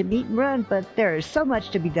 I hate to meet and run, but there is so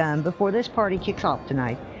much to be done before this party kicks off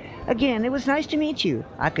tonight. Again, it was nice to meet you.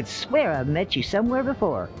 I could swear I've met you somewhere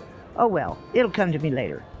before. Oh well, it'll come to me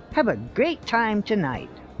later. Have a great time tonight.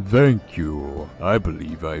 Thank you. I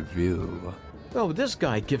believe I will. Oh, this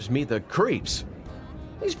guy gives me the creeps.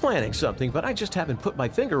 He's planning something, but I just haven't put my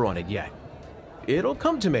finger on it yet. It'll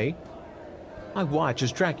come to me. I watch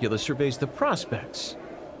as Dracula surveys the prospects.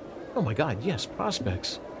 Oh my god, yes,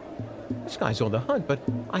 prospects. This guy's on the hunt, but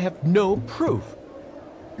I have no proof.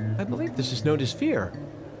 I believe this is known as fear.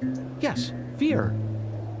 Yes, fear.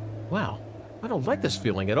 Wow, I don't like this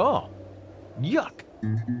feeling at all. Yuck.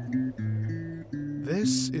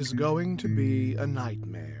 This is going to be a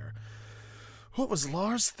nightmare. What was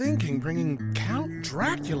Lars thinking, bringing Count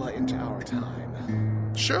Dracula into our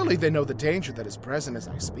time? Surely they know the danger that is present as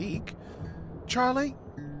I speak. Charlie,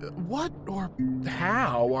 what or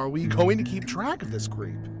how are we going to keep track of this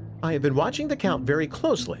creep? I have been watching the Count very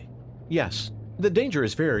closely. Yes, the danger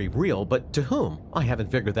is very real, but to whom? I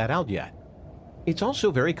haven't figured that out yet. It's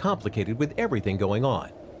also very complicated with everything going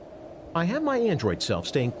on. I have my android self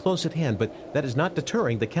staying close at hand, but that is not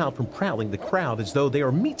deterring the Count from prowling the crowd as though they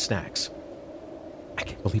are meat snacks. I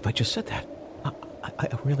can't believe I just said that. I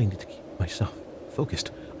really need to keep myself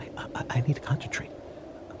focused. I need to concentrate.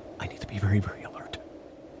 I need to be very, very alert.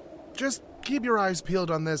 Just keep your eyes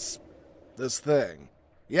peeled on this thing.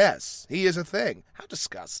 Yes, he is a thing. How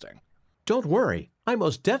disgusting. Don't worry, I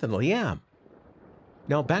most definitely am.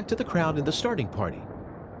 Now back to the crowd and the starting party.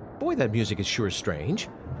 Boy, that music is sure strange.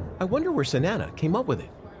 I wonder where Sanana came up with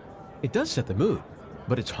it. It does set the mood,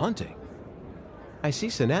 but it's haunting. I see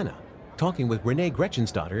Sanana talking with Renee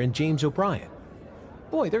Gretchensdotter and James O'Brien.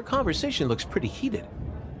 Boy, their conversation looks pretty heated.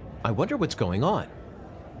 I wonder what's going on.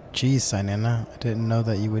 Geez, Sanana, I didn't know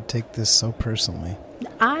that you would take this so personally.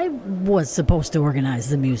 I was supposed to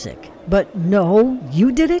organize the music, but no,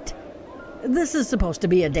 you did it? This is supposed to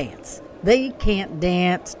be a dance. They can't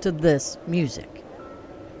dance to this music.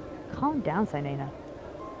 Calm down, Sanana.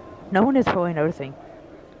 No one is really noticing.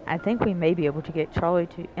 I think we may be able to get Charlie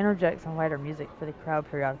to interject some lighter music for the crowd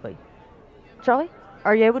periodically. Charlie,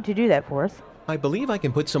 are you able to do that for us? I believe I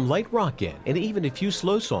can put some light rock in, and even a few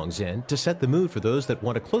slow songs in to set the mood for those that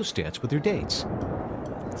want a close dance with their dates.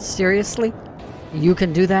 Seriously? You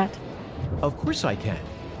can do that? Of course I can.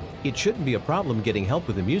 It shouldn't be a problem getting help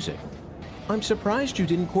with the music. I'm surprised you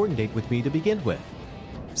didn't coordinate with me to begin with.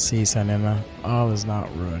 See, Sanana, all is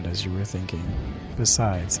not ruined as you were thinking.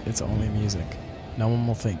 Besides, it's only music. No one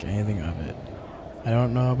will think anything of it. I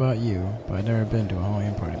don't know about you, but I've never been to a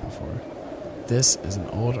Halloween party before. This is an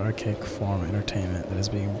old archaic form of entertainment that is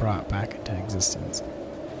being brought back into existence.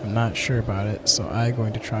 I'm not sure about it, so I'm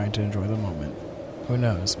going to try to enjoy the moment. Who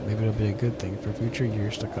knows, maybe it'll be a good thing for future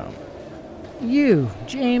years to come. You,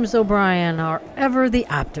 James O'Brien, are ever the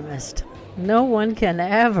optimist. No one can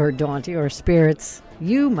ever daunt your spirits.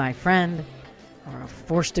 You, my friend, are a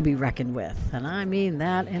force to be reckoned with, and I mean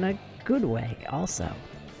that in a good way also.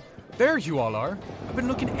 There you all are. I've been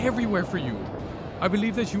looking everywhere for you. I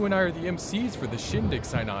believe that you and I are the MCs for the shindig,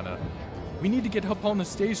 Sanana. We need to get up on the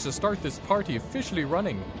stage to start this party officially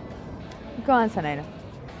running. Go on, Sanana.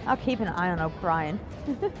 I'll keep an eye on O'Brien.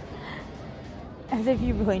 As if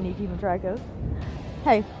you really need keeping track of.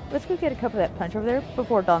 Hey, let's go get a cup of that punch over there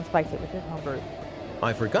before Don spikes it with his homebrew.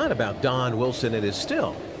 I forgot about Don Wilson and his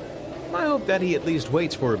still. I hope that he at least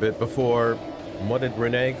waits for a bit before, what did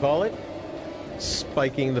Renee call it?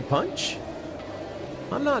 Spiking the punch?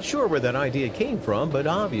 I'm not sure where that idea came from, but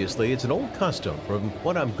obviously it's an old custom from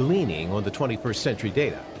what I'm gleaning on the 21st century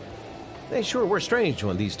data. They sure were strange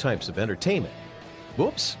on these types of entertainment.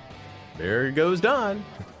 Whoops, there goes Don.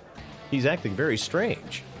 He's acting very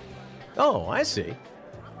strange. Oh, I see.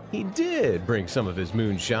 He did bring some of his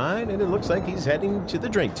moonshine, and it looks like he's heading to the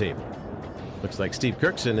drink table. Looks like Steve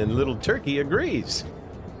Kirkson and Little Turkey agrees.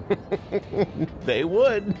 They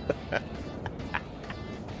would.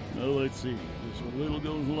 Well, let's see. Just a little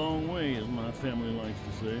goes a long way, as my family likes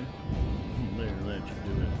to say. There, that should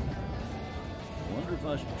do it. I wonder if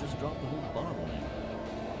I should just drop the whole bottle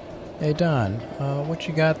in. Hey, Don, what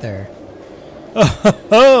you got there?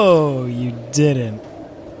 Oh, you didn't.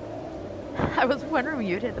 I was wondering when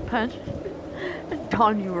you'd hit the punch.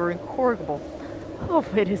 Don, you were incorrigible.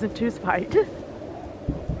 Hopefully it isn't too spiked.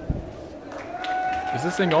 Is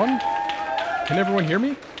this thing on? Can everyone hear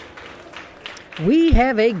me? We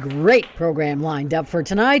have a great program lined up for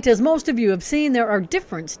tonight. As most of you have seen, there are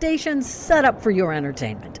different stations set up for your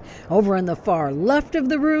entertainment. Over in the far left of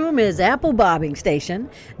the room is Apple Bobbing Station.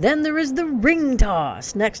 Then there is the Ring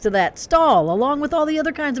Toss next to that stall, along with all the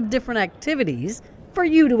other kinds of different activities for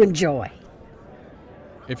you to enjoy.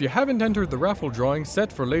 If you haven't entered the raffle drawing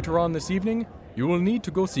set for later on this evening, you will need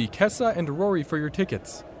to go see Kessa and Rory for your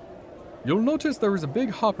tickets. You'll notice there is a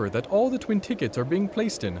big hopper that all the twin tickets are being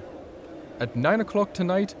placed in. At 9 o'clock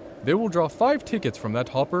tonight, they will draw 5 tickets from that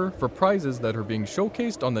hopper for prizes that are being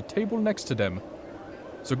showcased on the table next to them.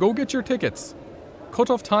 So go get your tickets.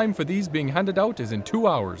 Cut-off time for these being handed out is in 2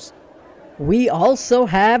 hours. We also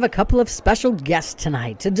have a couple of special guests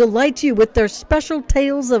tonight to delight you with their special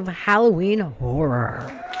tales of Halloween horror.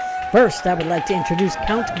 First, I would like to introduce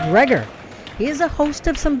Count Gregor. He is a host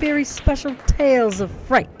of some very special tales of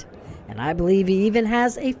fright And I believe he even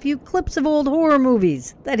has a few clips of old horror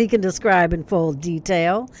movies that he can describe in full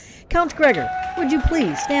detail. Count Gregor, would you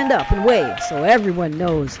please stand up and wave so everyone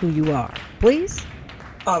knows who you are, please?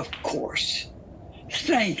 Of course.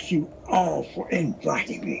 Thank you all for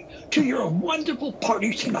inviting me to your wonderful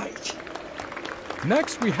party tonight.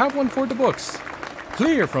 Next, we have one for the books.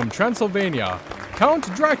 Clear from Transylvania,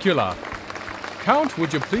 Count Dracula. Count,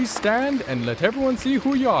 would you please stand and let everyone see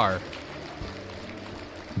who you are?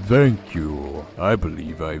 Thank you. I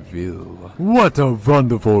believe I will. What a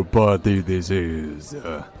wonderful party this is.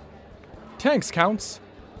 Thanks, Counts.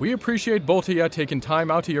 We appreciate both of you taking time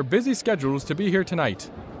out of your busy schedules to be here tonight.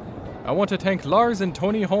 I want to thank Lars and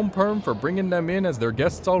Tony Homeperm for bringing them in as their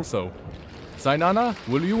guests also. Sainana,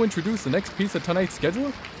 will you introduce the next piece of tonight's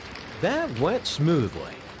schedule? That went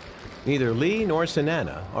smoothly. Neither Lee nor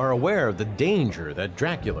Sanana are aware of the danger that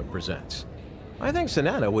Dracula presents. I think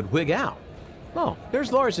Sanana would wig out. Oh,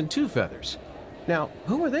 there's Lars and Two Feathers. Now,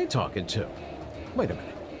 who are they talking to? Wait a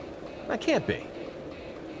minute. That can't be.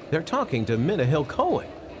 They're talking to Minna Hill Cohen.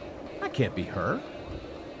 That can't be her.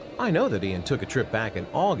 I know that Ian took a trip back in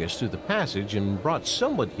August through the passage and brought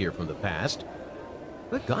someone here from the past.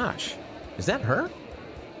 But gosh, is that her?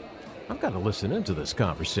 I've got to listen into this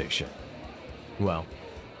conversation. Well,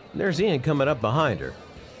 there's Ian coming up behind her.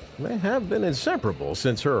 They have been inseparable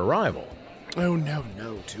since her arrival. Oh, no,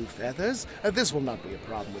 Two Feathers. This will not be a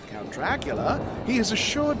problem with Count Dracula. He has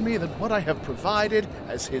assured me that what I have provided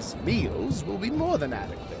as his meals will be more than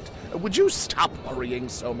adequate. Would you stop worrying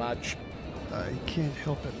so much? I can't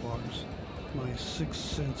help it, Lars. My sixth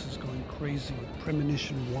sense is going crazy with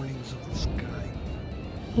premonition warnings of this guy.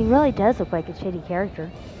 He really does look like a shitty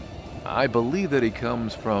character. I believe that he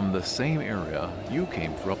comes from the same area you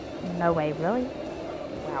came from. No way, really?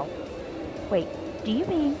 Wow. Wait, do you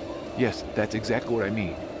mean... Yes, that's exactly what I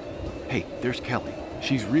mean. Hey, there's Kelly.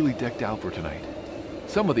 She's really decked out for tonight.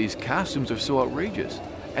 Some of these costumes are so outrageous.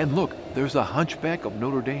 And look, there's the Hunchback of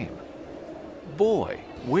Notre Dame. Boy,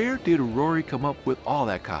 where did Rory come up with all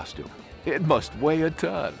that costume? It must weigh a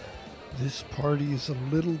ton. This party is a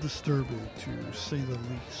little disturbing, to say the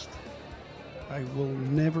least. I will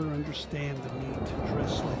never understand the need to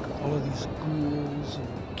dress like all of these ghouls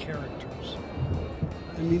and characters.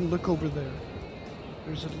 I mean, look over there.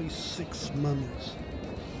 There's at least 6 mummies.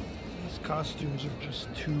 These costumes are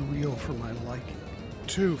just too real for my liking.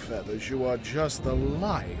 Two Feathers, you are just the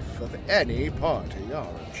life of any party,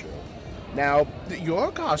 aren't you? Now,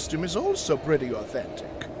 your costume is also pretty authentic.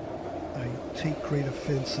 I take great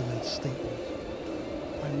offense in that statement.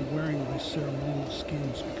 I'm wearing my ceremonial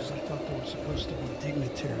skins because I thought there were supposed to be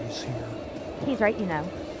dignitaries here. He's right, you know.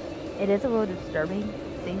 It is a little disturbing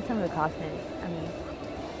seeing some of the costumes. I mean,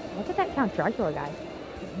 look at that Count Dracula guy.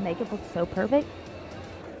 His makeup looks so perfect.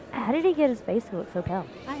 How did he get his face to look so pale?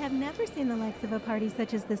 I have never seen the likes of a party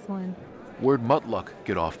such as this one. Where'd Mutluck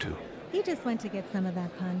get off to? He just went to get some of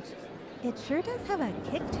that punch. It sure does have a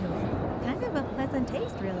kick to it. Kind of a pleasant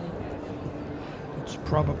taste, really. It's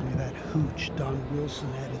probably that hooch Don Wilson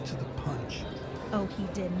added to the punch. Oh, he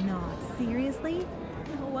did not. Seriously?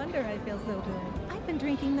 No wonder I feel so good. I've been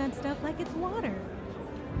drinking that stuff like it's water.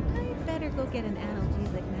 I'd better go get an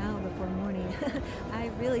analgesic now before morning.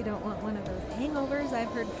 I really don't want one of those hangovers I've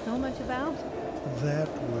heard so much about. That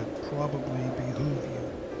would probably behoove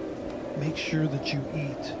you. Make sure that you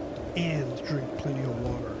eat and drink plenty of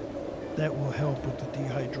water. That will help with the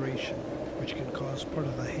dehydration, which can cause part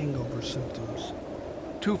of the hangover symptoms.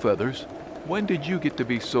 Two Feathers, when did you get to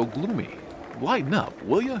be so gloomy? Lighten up,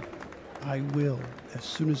 will you? I will, as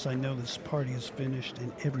soon as I know this party is finished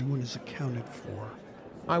and everyone is accounted for.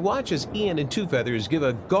 I watch as Ian and Two Feathers give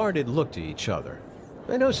a guarded look to each other.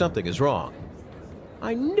 They know something is wrong.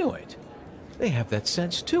 I knew it. They have that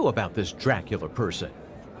sense, too, about this Dracula person.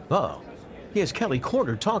 Uh-oh. He has Kelly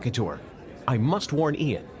cornered talking to her. I must warn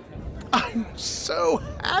Ian. I'm so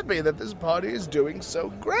happy that this party is doing so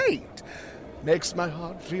great. Makes my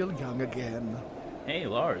heart feel young again. Hey,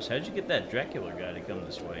 Lars, how'd you get that Dracula guy to come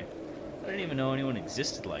this way? I didn't even know anyone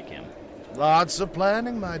existed like him. Lots of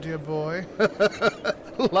planning, my dear boy.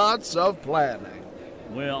 Lots of planning.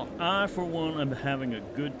 Well, I, for one, am having a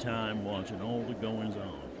good time watching all the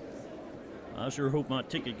goings-on. I sure hope my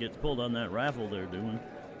ticket gets pulled on that raffle they're doing.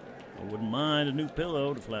 I wouldn't mind a new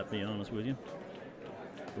pillow, to flat be honest with you.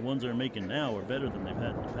 The ones they're making now are better than they've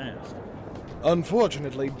had in the past.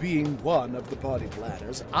 Unfortunately, being one of the party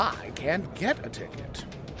planners, I can't get a ticket.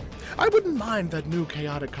 I wouldn't mind that new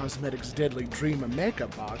Chaotic Cosmetics Deadly Dreamer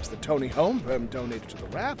makeup box that Tony Homeperm donated to the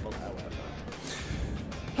raffle, however.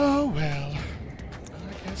 Oh well,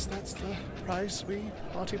 I guess that's the price we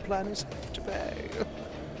party planners have to pay.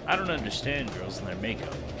 I don't understand girls and their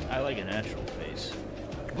makeup. I like a natural face.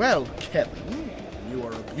 Well, Kevin, you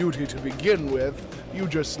are a beauty to begin with. You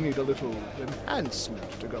just need a little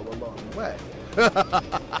enhancement to go a long way.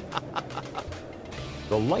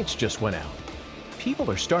 The lights just went out. People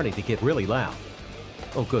are starting to get really loud.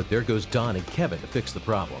 Oh good, there goes Don and Kevin to fix the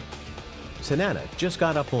problem. Sanana just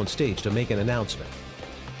got up on stage to make an announcement.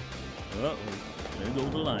 Uh-oh, there go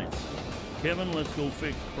the lights. Kevin, let's go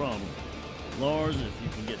fix the problem. Lars, if you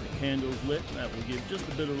can get the candles lit, that will give just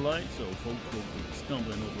a bit of light so folks won't be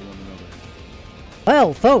stumbling over one another.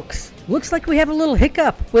 Well, folks, looks like we have a little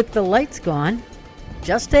hiccup with the lights gone.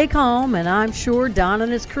 Just stay calm, and I'm sure Don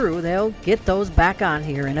and his crew, they'll get those back on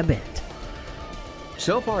here in a bit.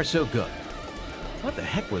 So far, so good. What the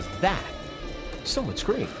heck was that? Someone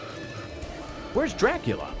screamed. Where's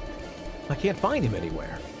Dracula? I can't find him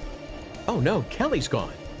anywhere. Oh no, Kelly's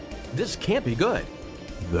gone. This can't be good.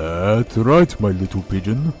 That's right, my little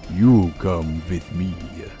pigeon. You come with me.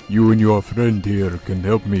 You and your friend here can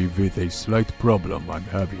help me with a slight problem I'm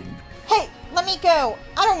having. Hey, let me go.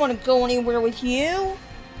 I don't want to go anywhere with you.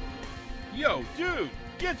 Yo, dude,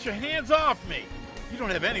 get your hands off me. You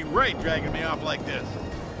don't have any right dragging me off like this.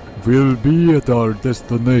 We'll be at our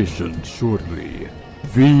destination shortly.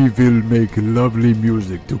 We will make lovely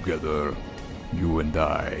music together, you and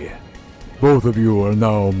I. Both of you are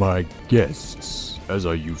now my guests, as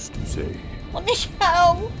I used to say. Let me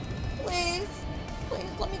go. Please. Please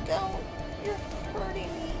let me go. You're hurting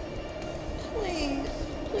me. Please.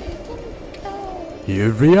 Please let me go.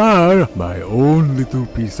 Here we are, my own little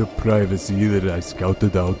piece of privacy that I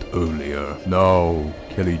scouted out earlier. Now,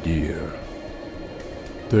 Kelly dear,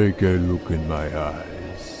 take a look in my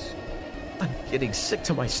eyes. I'm getting sick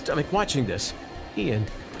to my stomach watching this. Ian,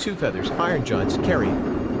 Two Feathers, Iron Johns, Carrie,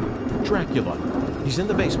 Dracula. He's in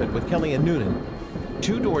the basement with Kelly and Noonan.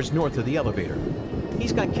 2 doors north of the elevator.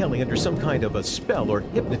 He's got Kelly under some kind of a spell or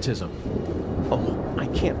hypnotism. Oh, I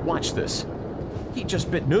can't watch this. He just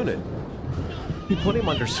bit Noonan. He put him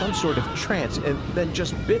under some sort of trance and then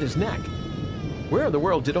just bit his neck. Where in the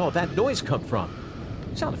world did all that noise come from?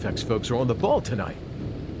 Sound effects folks are on the ball tonight.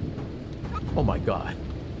 Oh my God.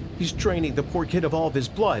 He's draining the poor kid of all of his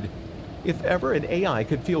blood. If ever an AI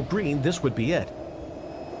could feel green, this would be it.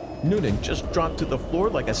 Noonan just dropped to the floor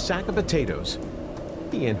like a sack of potatoes.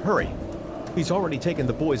 Ian, hurry. He's already taken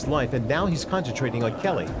the boy's life and now he's concentrating on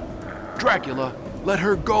Kelly. Dracula, let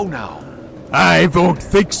her go now. I won't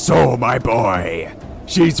think so, my boy.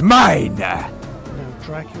 She's mine. Now,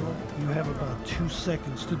 Dracula, you have about 2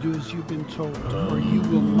 seconds to do as you've been told, or you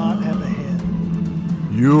will not have a head.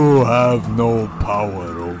 You have no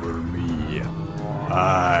power over me.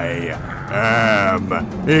 I am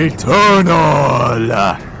eternal.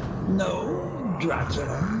 No,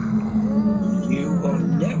 Dracula. You will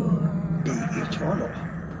never be eternal.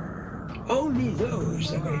 Only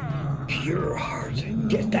those of a pure heart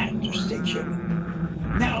get that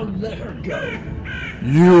distinction. Now let her go.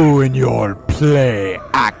 You and your play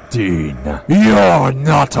acting. You're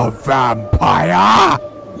not a vampire.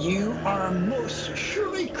 You are most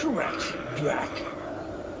surely correct, Drac.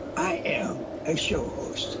 I am a show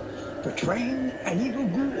host, portraying an evil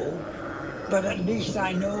ghoul, but at least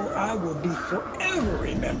I know I will be forever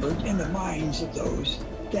remembered in the minds of those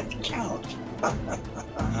that count.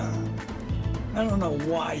 I don't know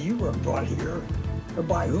why you were brought here, or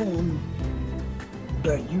by whom,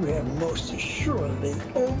 but you have most assuredly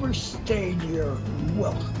overstayed your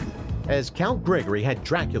welcome. As Count Gregory had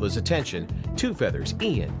Dracula's attention, Two Feathers,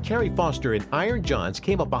 Ian, Carrie Foster, and Iron Johns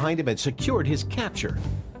came up behind him and secured his capture.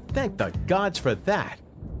 Thank the gods for that.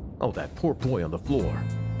 Oh, that poor boy on the floor.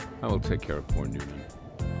 I will take care of poor Noonan.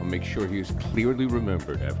 I'll make sure he is clearly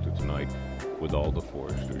remembered after tonight with all the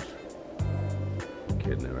Foresters. The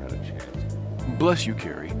kid never had a chance. Bless you,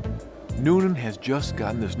 Carrie. Noonan has just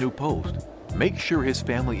gotten this new post. Make sure his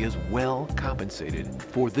family is well compensated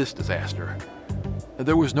for this disaster.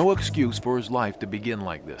 There was no excuse for his life to begin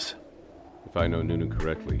like this. If I know Noonan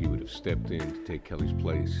correctly, he would have stepped in to take Kelly's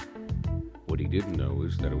place. What he didn't know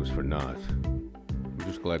is that it was for naught. I'm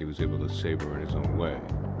just glad he was able to save her in his own way.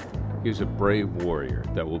 He is a brave warrior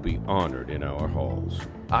that will be honored in our halls.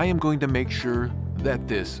 I am going to make sure that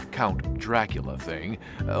this Count Dracula thing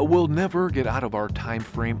will never get out of our time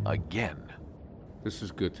frame again. This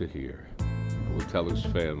is good to hear. I will tell his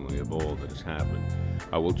family of all that has happened.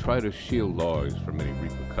 I will try to shield Lars from any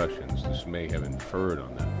repercussions this may have inferred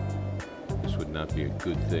on them. This would not be a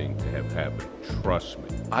good thing to have happen. Trust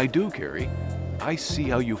me. I do, Carrie. I see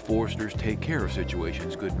how you Foresters take care of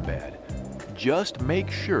situations, good and bad. Just make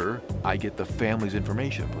sure I get the family's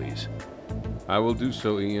information, please. I will do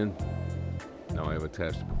so, Ian. Now I have a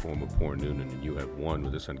task to perform with poor Noonan, and you have one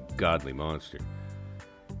with this ungodly monster.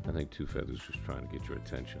 I think Two Feathers was trying to get your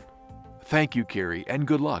attention. Thank you, Carrie, and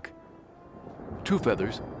good luck. Two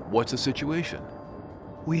Feathers, what's the situation?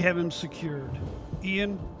 We have him secured.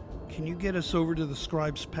 Ian, can you get us over to the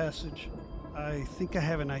Scribe's Passage? I think I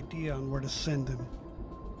have an idea on where to send him.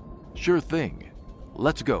 Sure thing.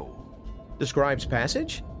 Let's go. The Scribe's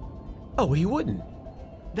Passage? Oh, he wouldn't.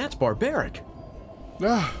 That's barbaric.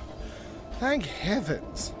 Ah, thank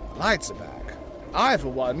heavens. The lights are back. I, for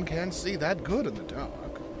one, can't see that good in the dark.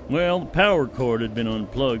 Well, the power cord had been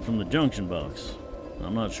unplugged from the junction box.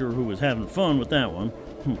 I'm not sure who was having fun with that one.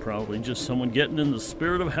 Probably just someone getting in the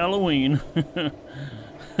spirit of Halloween.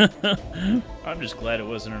 I'm just glad it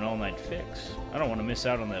wasn't an all-night fix. I don't want to miss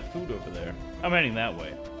out on that food over there. I'm heading that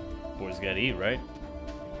way. Boys gotta eat, right?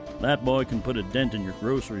 That boy can put a dent in your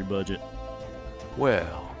grocery budget.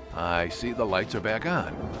 Well, I see the lights are back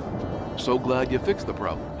on. So glad you fixed the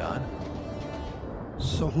problem, Don.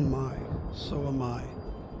 So am I. So am I.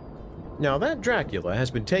 Now that Dracula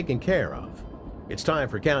has been taken care of, it's time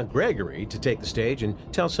for Count Gregory to take the stage and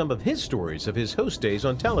tell some of his stories of his host days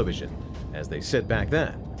on television, as they said back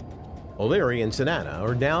then. O'Leary and Sonata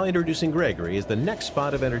are now introducing Gregory as the next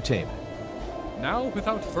spot of entertainment. Now,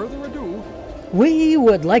 without further ado, we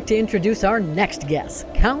would like to introduce our next guest,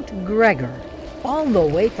 Count Gregor, all the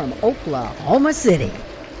way from Oklahoma City.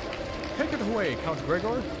 Take it away, Count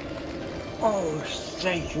Gregor. Oh,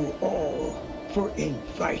 thank you all for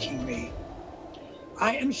inviting me.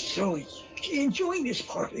 I am so enjoying this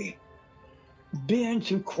party. Been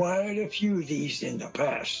to quite a few of these in the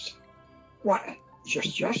past. Why,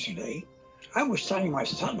 just yesterday, I was telling my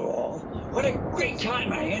son-in-law what a great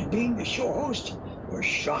time I had being the show host for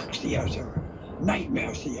Shock Theater,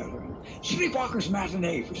 Nightmare Theater, and Sleepwalkers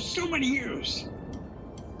Matinee for so many years.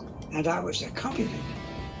 And I was accompanied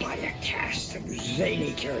by a cast of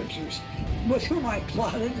zany characters with whom I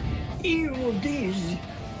plotted evil deeds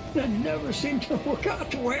that never seemed to work out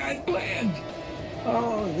the way I'd planned.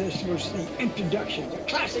 Oh, this was the introduction to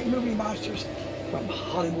classic movie monsters from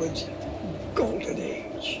Hollywood's golden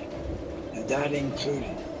age. And that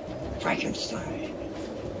included Frankenstein,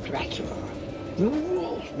 Dracula, the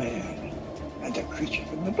Wolfman, and the creature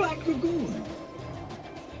from the Black Lagoon.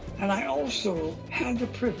 And I also had the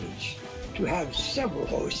privilege to have several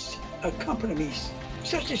hosts accompany me,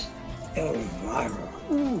 such as Elvira,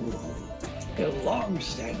 a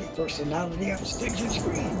long-standing personality on stage and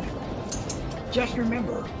screen. Just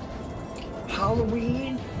remember,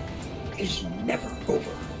 Halloween is never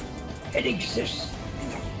over. It exists in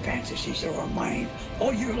the fantasies of our mind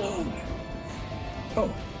all year long.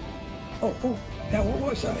 Oh, now where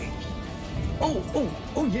was I?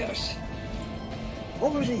 Oh, yes.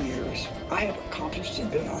 Over the years, I have accomplished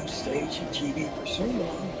and been on stage and TV for so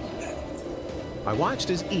long that I watched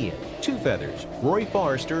as Ian, Two Feathers, Roy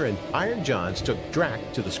Forrester, and Iron Johns took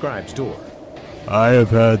Drac to the Scribe's door. I have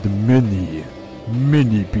had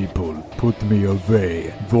many people put me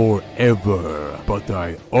away forever, but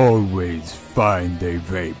I always find a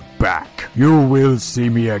way back. You will see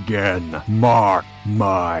me again. Mark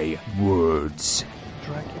my words.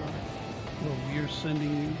 Dracula, well, we're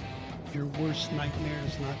sending you. Your worst nightmare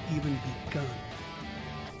has not even begun.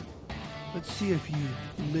 Let's see if you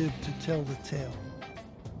live to tell the tale.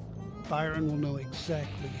 Byron will know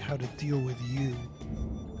exactly how to deal with you.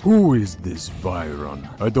 Who is this Byron?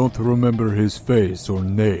 I don't remember his face or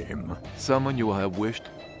name. Someone you will have wished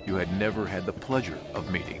you had never had the pleasure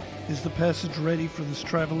of meeting. Is the passage ready for this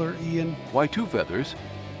traveler, Ian? Why, Two Feathers,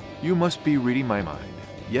 you must be reading my mind.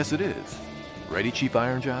 Yes, it is. Ready, Chief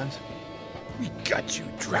Iron Johns? We got you,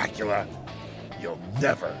 Dracula. You'll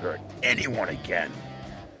never hurt anyone again.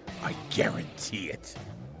 I guarantee it.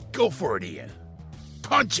 Go for it, Ian.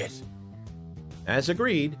 Punch it! As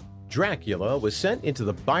agreed, Dracula was sent into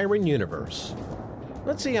the Byron universe.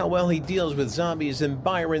 Let's see how well he deals with zombies in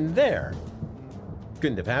Byron there.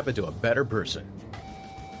 Couldn't have happened to a better person.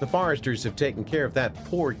 The Forresters have taken care of that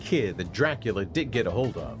poor kid that Dracula did get a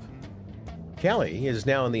hold of. Kelly is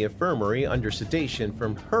now in the infirmary under sedation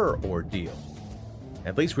from her ordeal.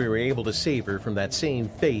 At least we were able to save her from that same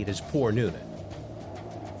fate as poor Noonan.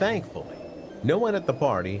 Thankfully, no one at the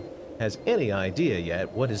party has any idea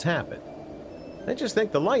yet what has happened. I just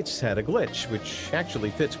think the lights had a glitch, which actually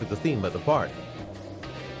fits with the theme of the party.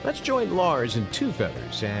 Let's join Lars and Two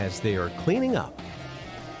Feathers as they are cleaning up.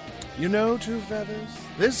 You know, Two Feathers,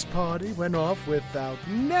 this party went off without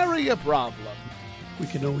nary a problem. We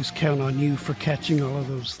can always count on you for catching all of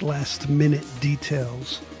those last-minute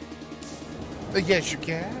details. Yes, you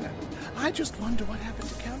can. I just wonder what happened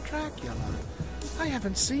to Count Dracula. I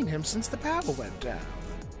haven't seen him since the power went down.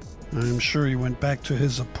 I'm sure he went back to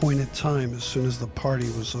his appointed time as soon as the party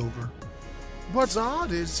was over. What's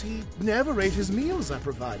odd is he never ate his meals I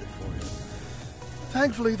provided for him.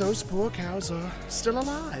 Thankfully, those poor cows are still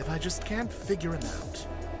alive. I just can't figure him out.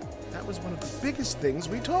 That was one of the biggest things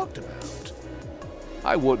we talked about.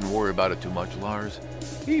 I wouldn't worry about it too much, Lars.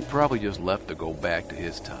 He probably just left to go back to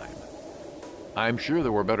his time. I'm sure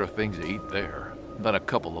there were better things to eat there than a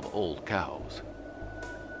couple of old cows.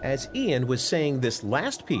 As Ian was saying this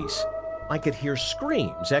last piece, I could hear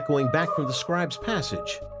screams echoing back from the scribe's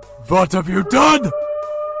passage. What have you done?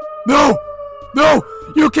 No! No!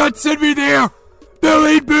 You can't send me there! They'll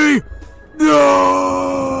eat me! No!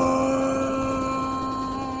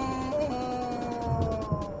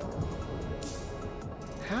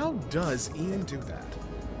 How does Ian do that?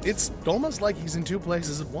 It's almost like he's in two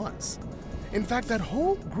places at once. In fact, that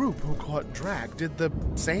whole group who caught Drac did the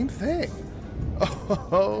same thing.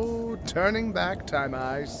 Oh, turning back time,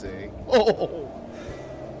 I see. Oh,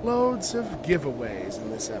 loads of giveaways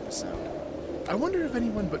in this episode. I wonder if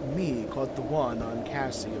anyone but me caught the one on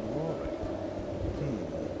Cassie and Rory.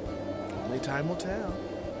 Only time will tell.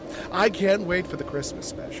 I can't wait for the Christmas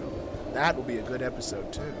special. That will be a good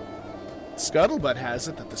episode, too. Scuttlebutt has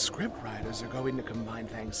it that the scriptwriters are going to combine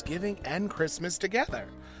Thanksgiving and Christmas together.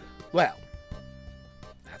 Well,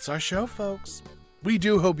 that's our show, folks. We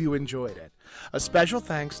do hope you enjoyed it. A special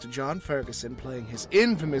thanks to John Ferguson playing his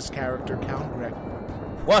infamous character, Count Gregor.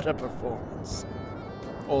 What a performance.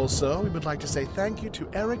 Also, we would like to say thank you to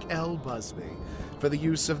Eric L. Busby for the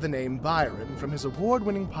use of the name Byron from his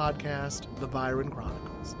award-winning podcast, The Byron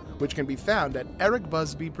Chronicles, which can be found at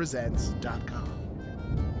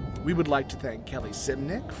ericbusbypresents.com. We would like to thank Kelly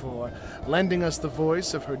Simnick for lending us the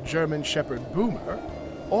voice of her German Shepherd Boomer.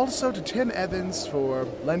 Also to Tim Evans for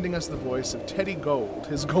lending us the voice of Teddy Gold,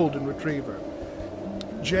 his golden retriever.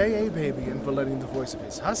 J.A. Babian for lending the voice of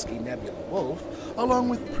his husky, Nebula Wolf, along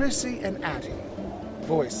with Prissy and Attie.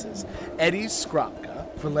 Voices. Eddie Skropka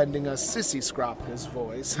for lending us Sissy Skropka's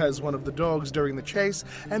voice as one of the dogs during the chase.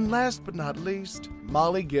 And last but not least,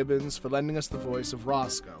 Molly Gibbons for lending us the voice of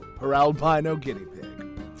Roscoe, her albino guinea pig.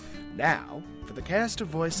 Now, for the cast of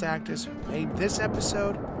voice actors who made this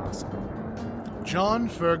episode possible. John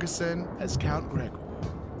Ferguson as Count Gregor.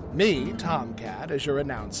 Me, Tomcat, as your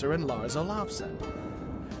announcer and Lars Olafsson.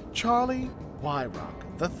 Charlie Wyrock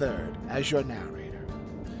III as your narrator.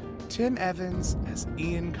 Tim Evans as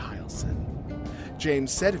Ian Kyleson.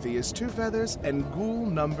 James Sedvey as Two Feathers and Ghoul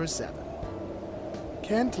number 7.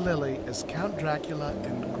 Kent Lilly as Count Dracula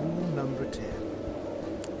and Ghoul number 10.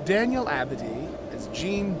 Daniel Abadi as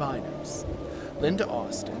Jean Binos. Linda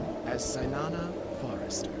Austin as Sinana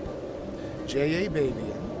Forrester. J.A.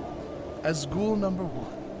 Babian as Ghoul number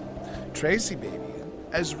 1. Tracy Babian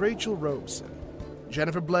as Rachel Robeson.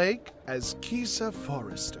 Jennifer Blake as Kisa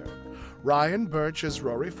Forrester. Ryan Birch as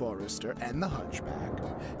Rory Forrester and the Hunchback.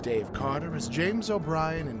 Dave Carter as James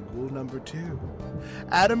O'Brien in Ghoul number 2.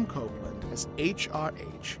 Adam Copeland as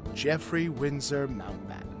H.R.H. Jeffrey Windsor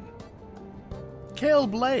Mountbatten. Cale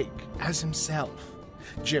Blake as himself.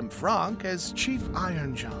 Jim Frank as Chief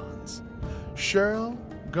Iron Johns. Cheryl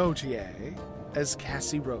Gautier as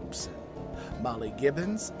Cassie Robeson. Molly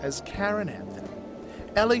Gibbons as Karen Anthony.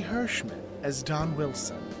 Ellie Hirschman as Don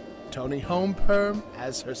Wilson. Tony Homeperm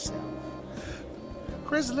as herself.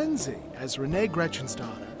 Chris Lindsay as Renee Gretchen's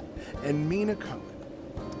daughter. And Mina Cohen.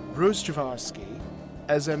 Bruce Javarsky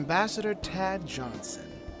as Ambassador Tad Johnson.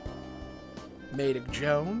 Madik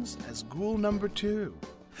Jones as Ghoul number 2.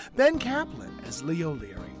 Ben Kaplan as Leo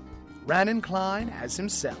Leary. Rannon Klein as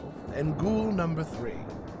himself and Ghoul number 3.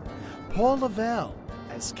 Paul Lavelle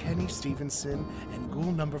as Kenny Stevenson and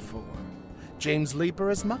Ghoul number 4. James Leeper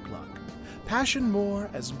as Muckluck. Passion Moore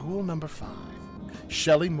as Ghoul number 5.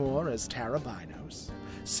 Shelley Moore as Tara Binos.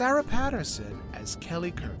 Sarah Patterson as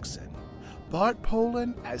Kelly Kirkson. Bart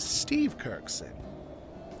Poland as Steve Kirkson.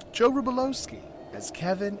 Joe Rubalowski as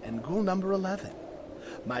Kevin and Ghoul number 11.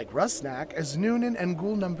 Mike Rusnak as Noonan and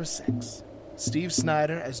Ghoul number 6. Steve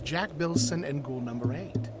Snyder as Jack Bilson and Ghoul number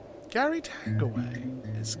 8. Gary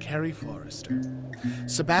Tagaway as Kerry Forrester.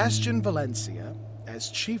 Sebastian Valencia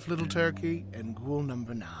as Chief Little Turkey and Ghoul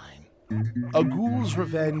number 9. A Ghoul's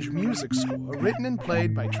Revenge music score written and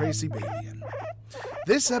played by Tracy Babian.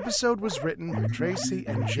 This episode was written by Tracy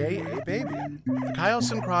and J.A. Babian. The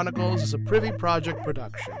Kyleson Chronicles is a Privy Project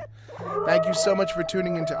production. Thank you so much for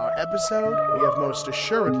tuning into our episode. We have most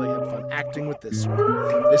assuredly had fun acting with this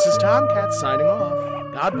one. This is Tomcat signing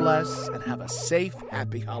off. God bless and have a safe,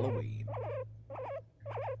 happy Halloween.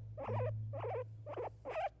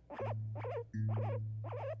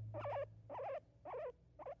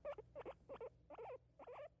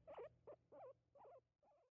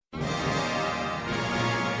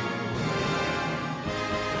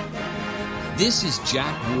 This is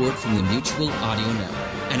Jack Ward from the Mutual Audio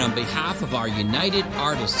Network, and on behalf of our United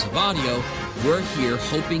Artists of Audio, we're here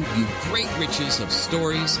hoping you great riches of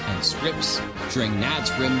stories and scripts during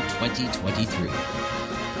NADSRIM 2023.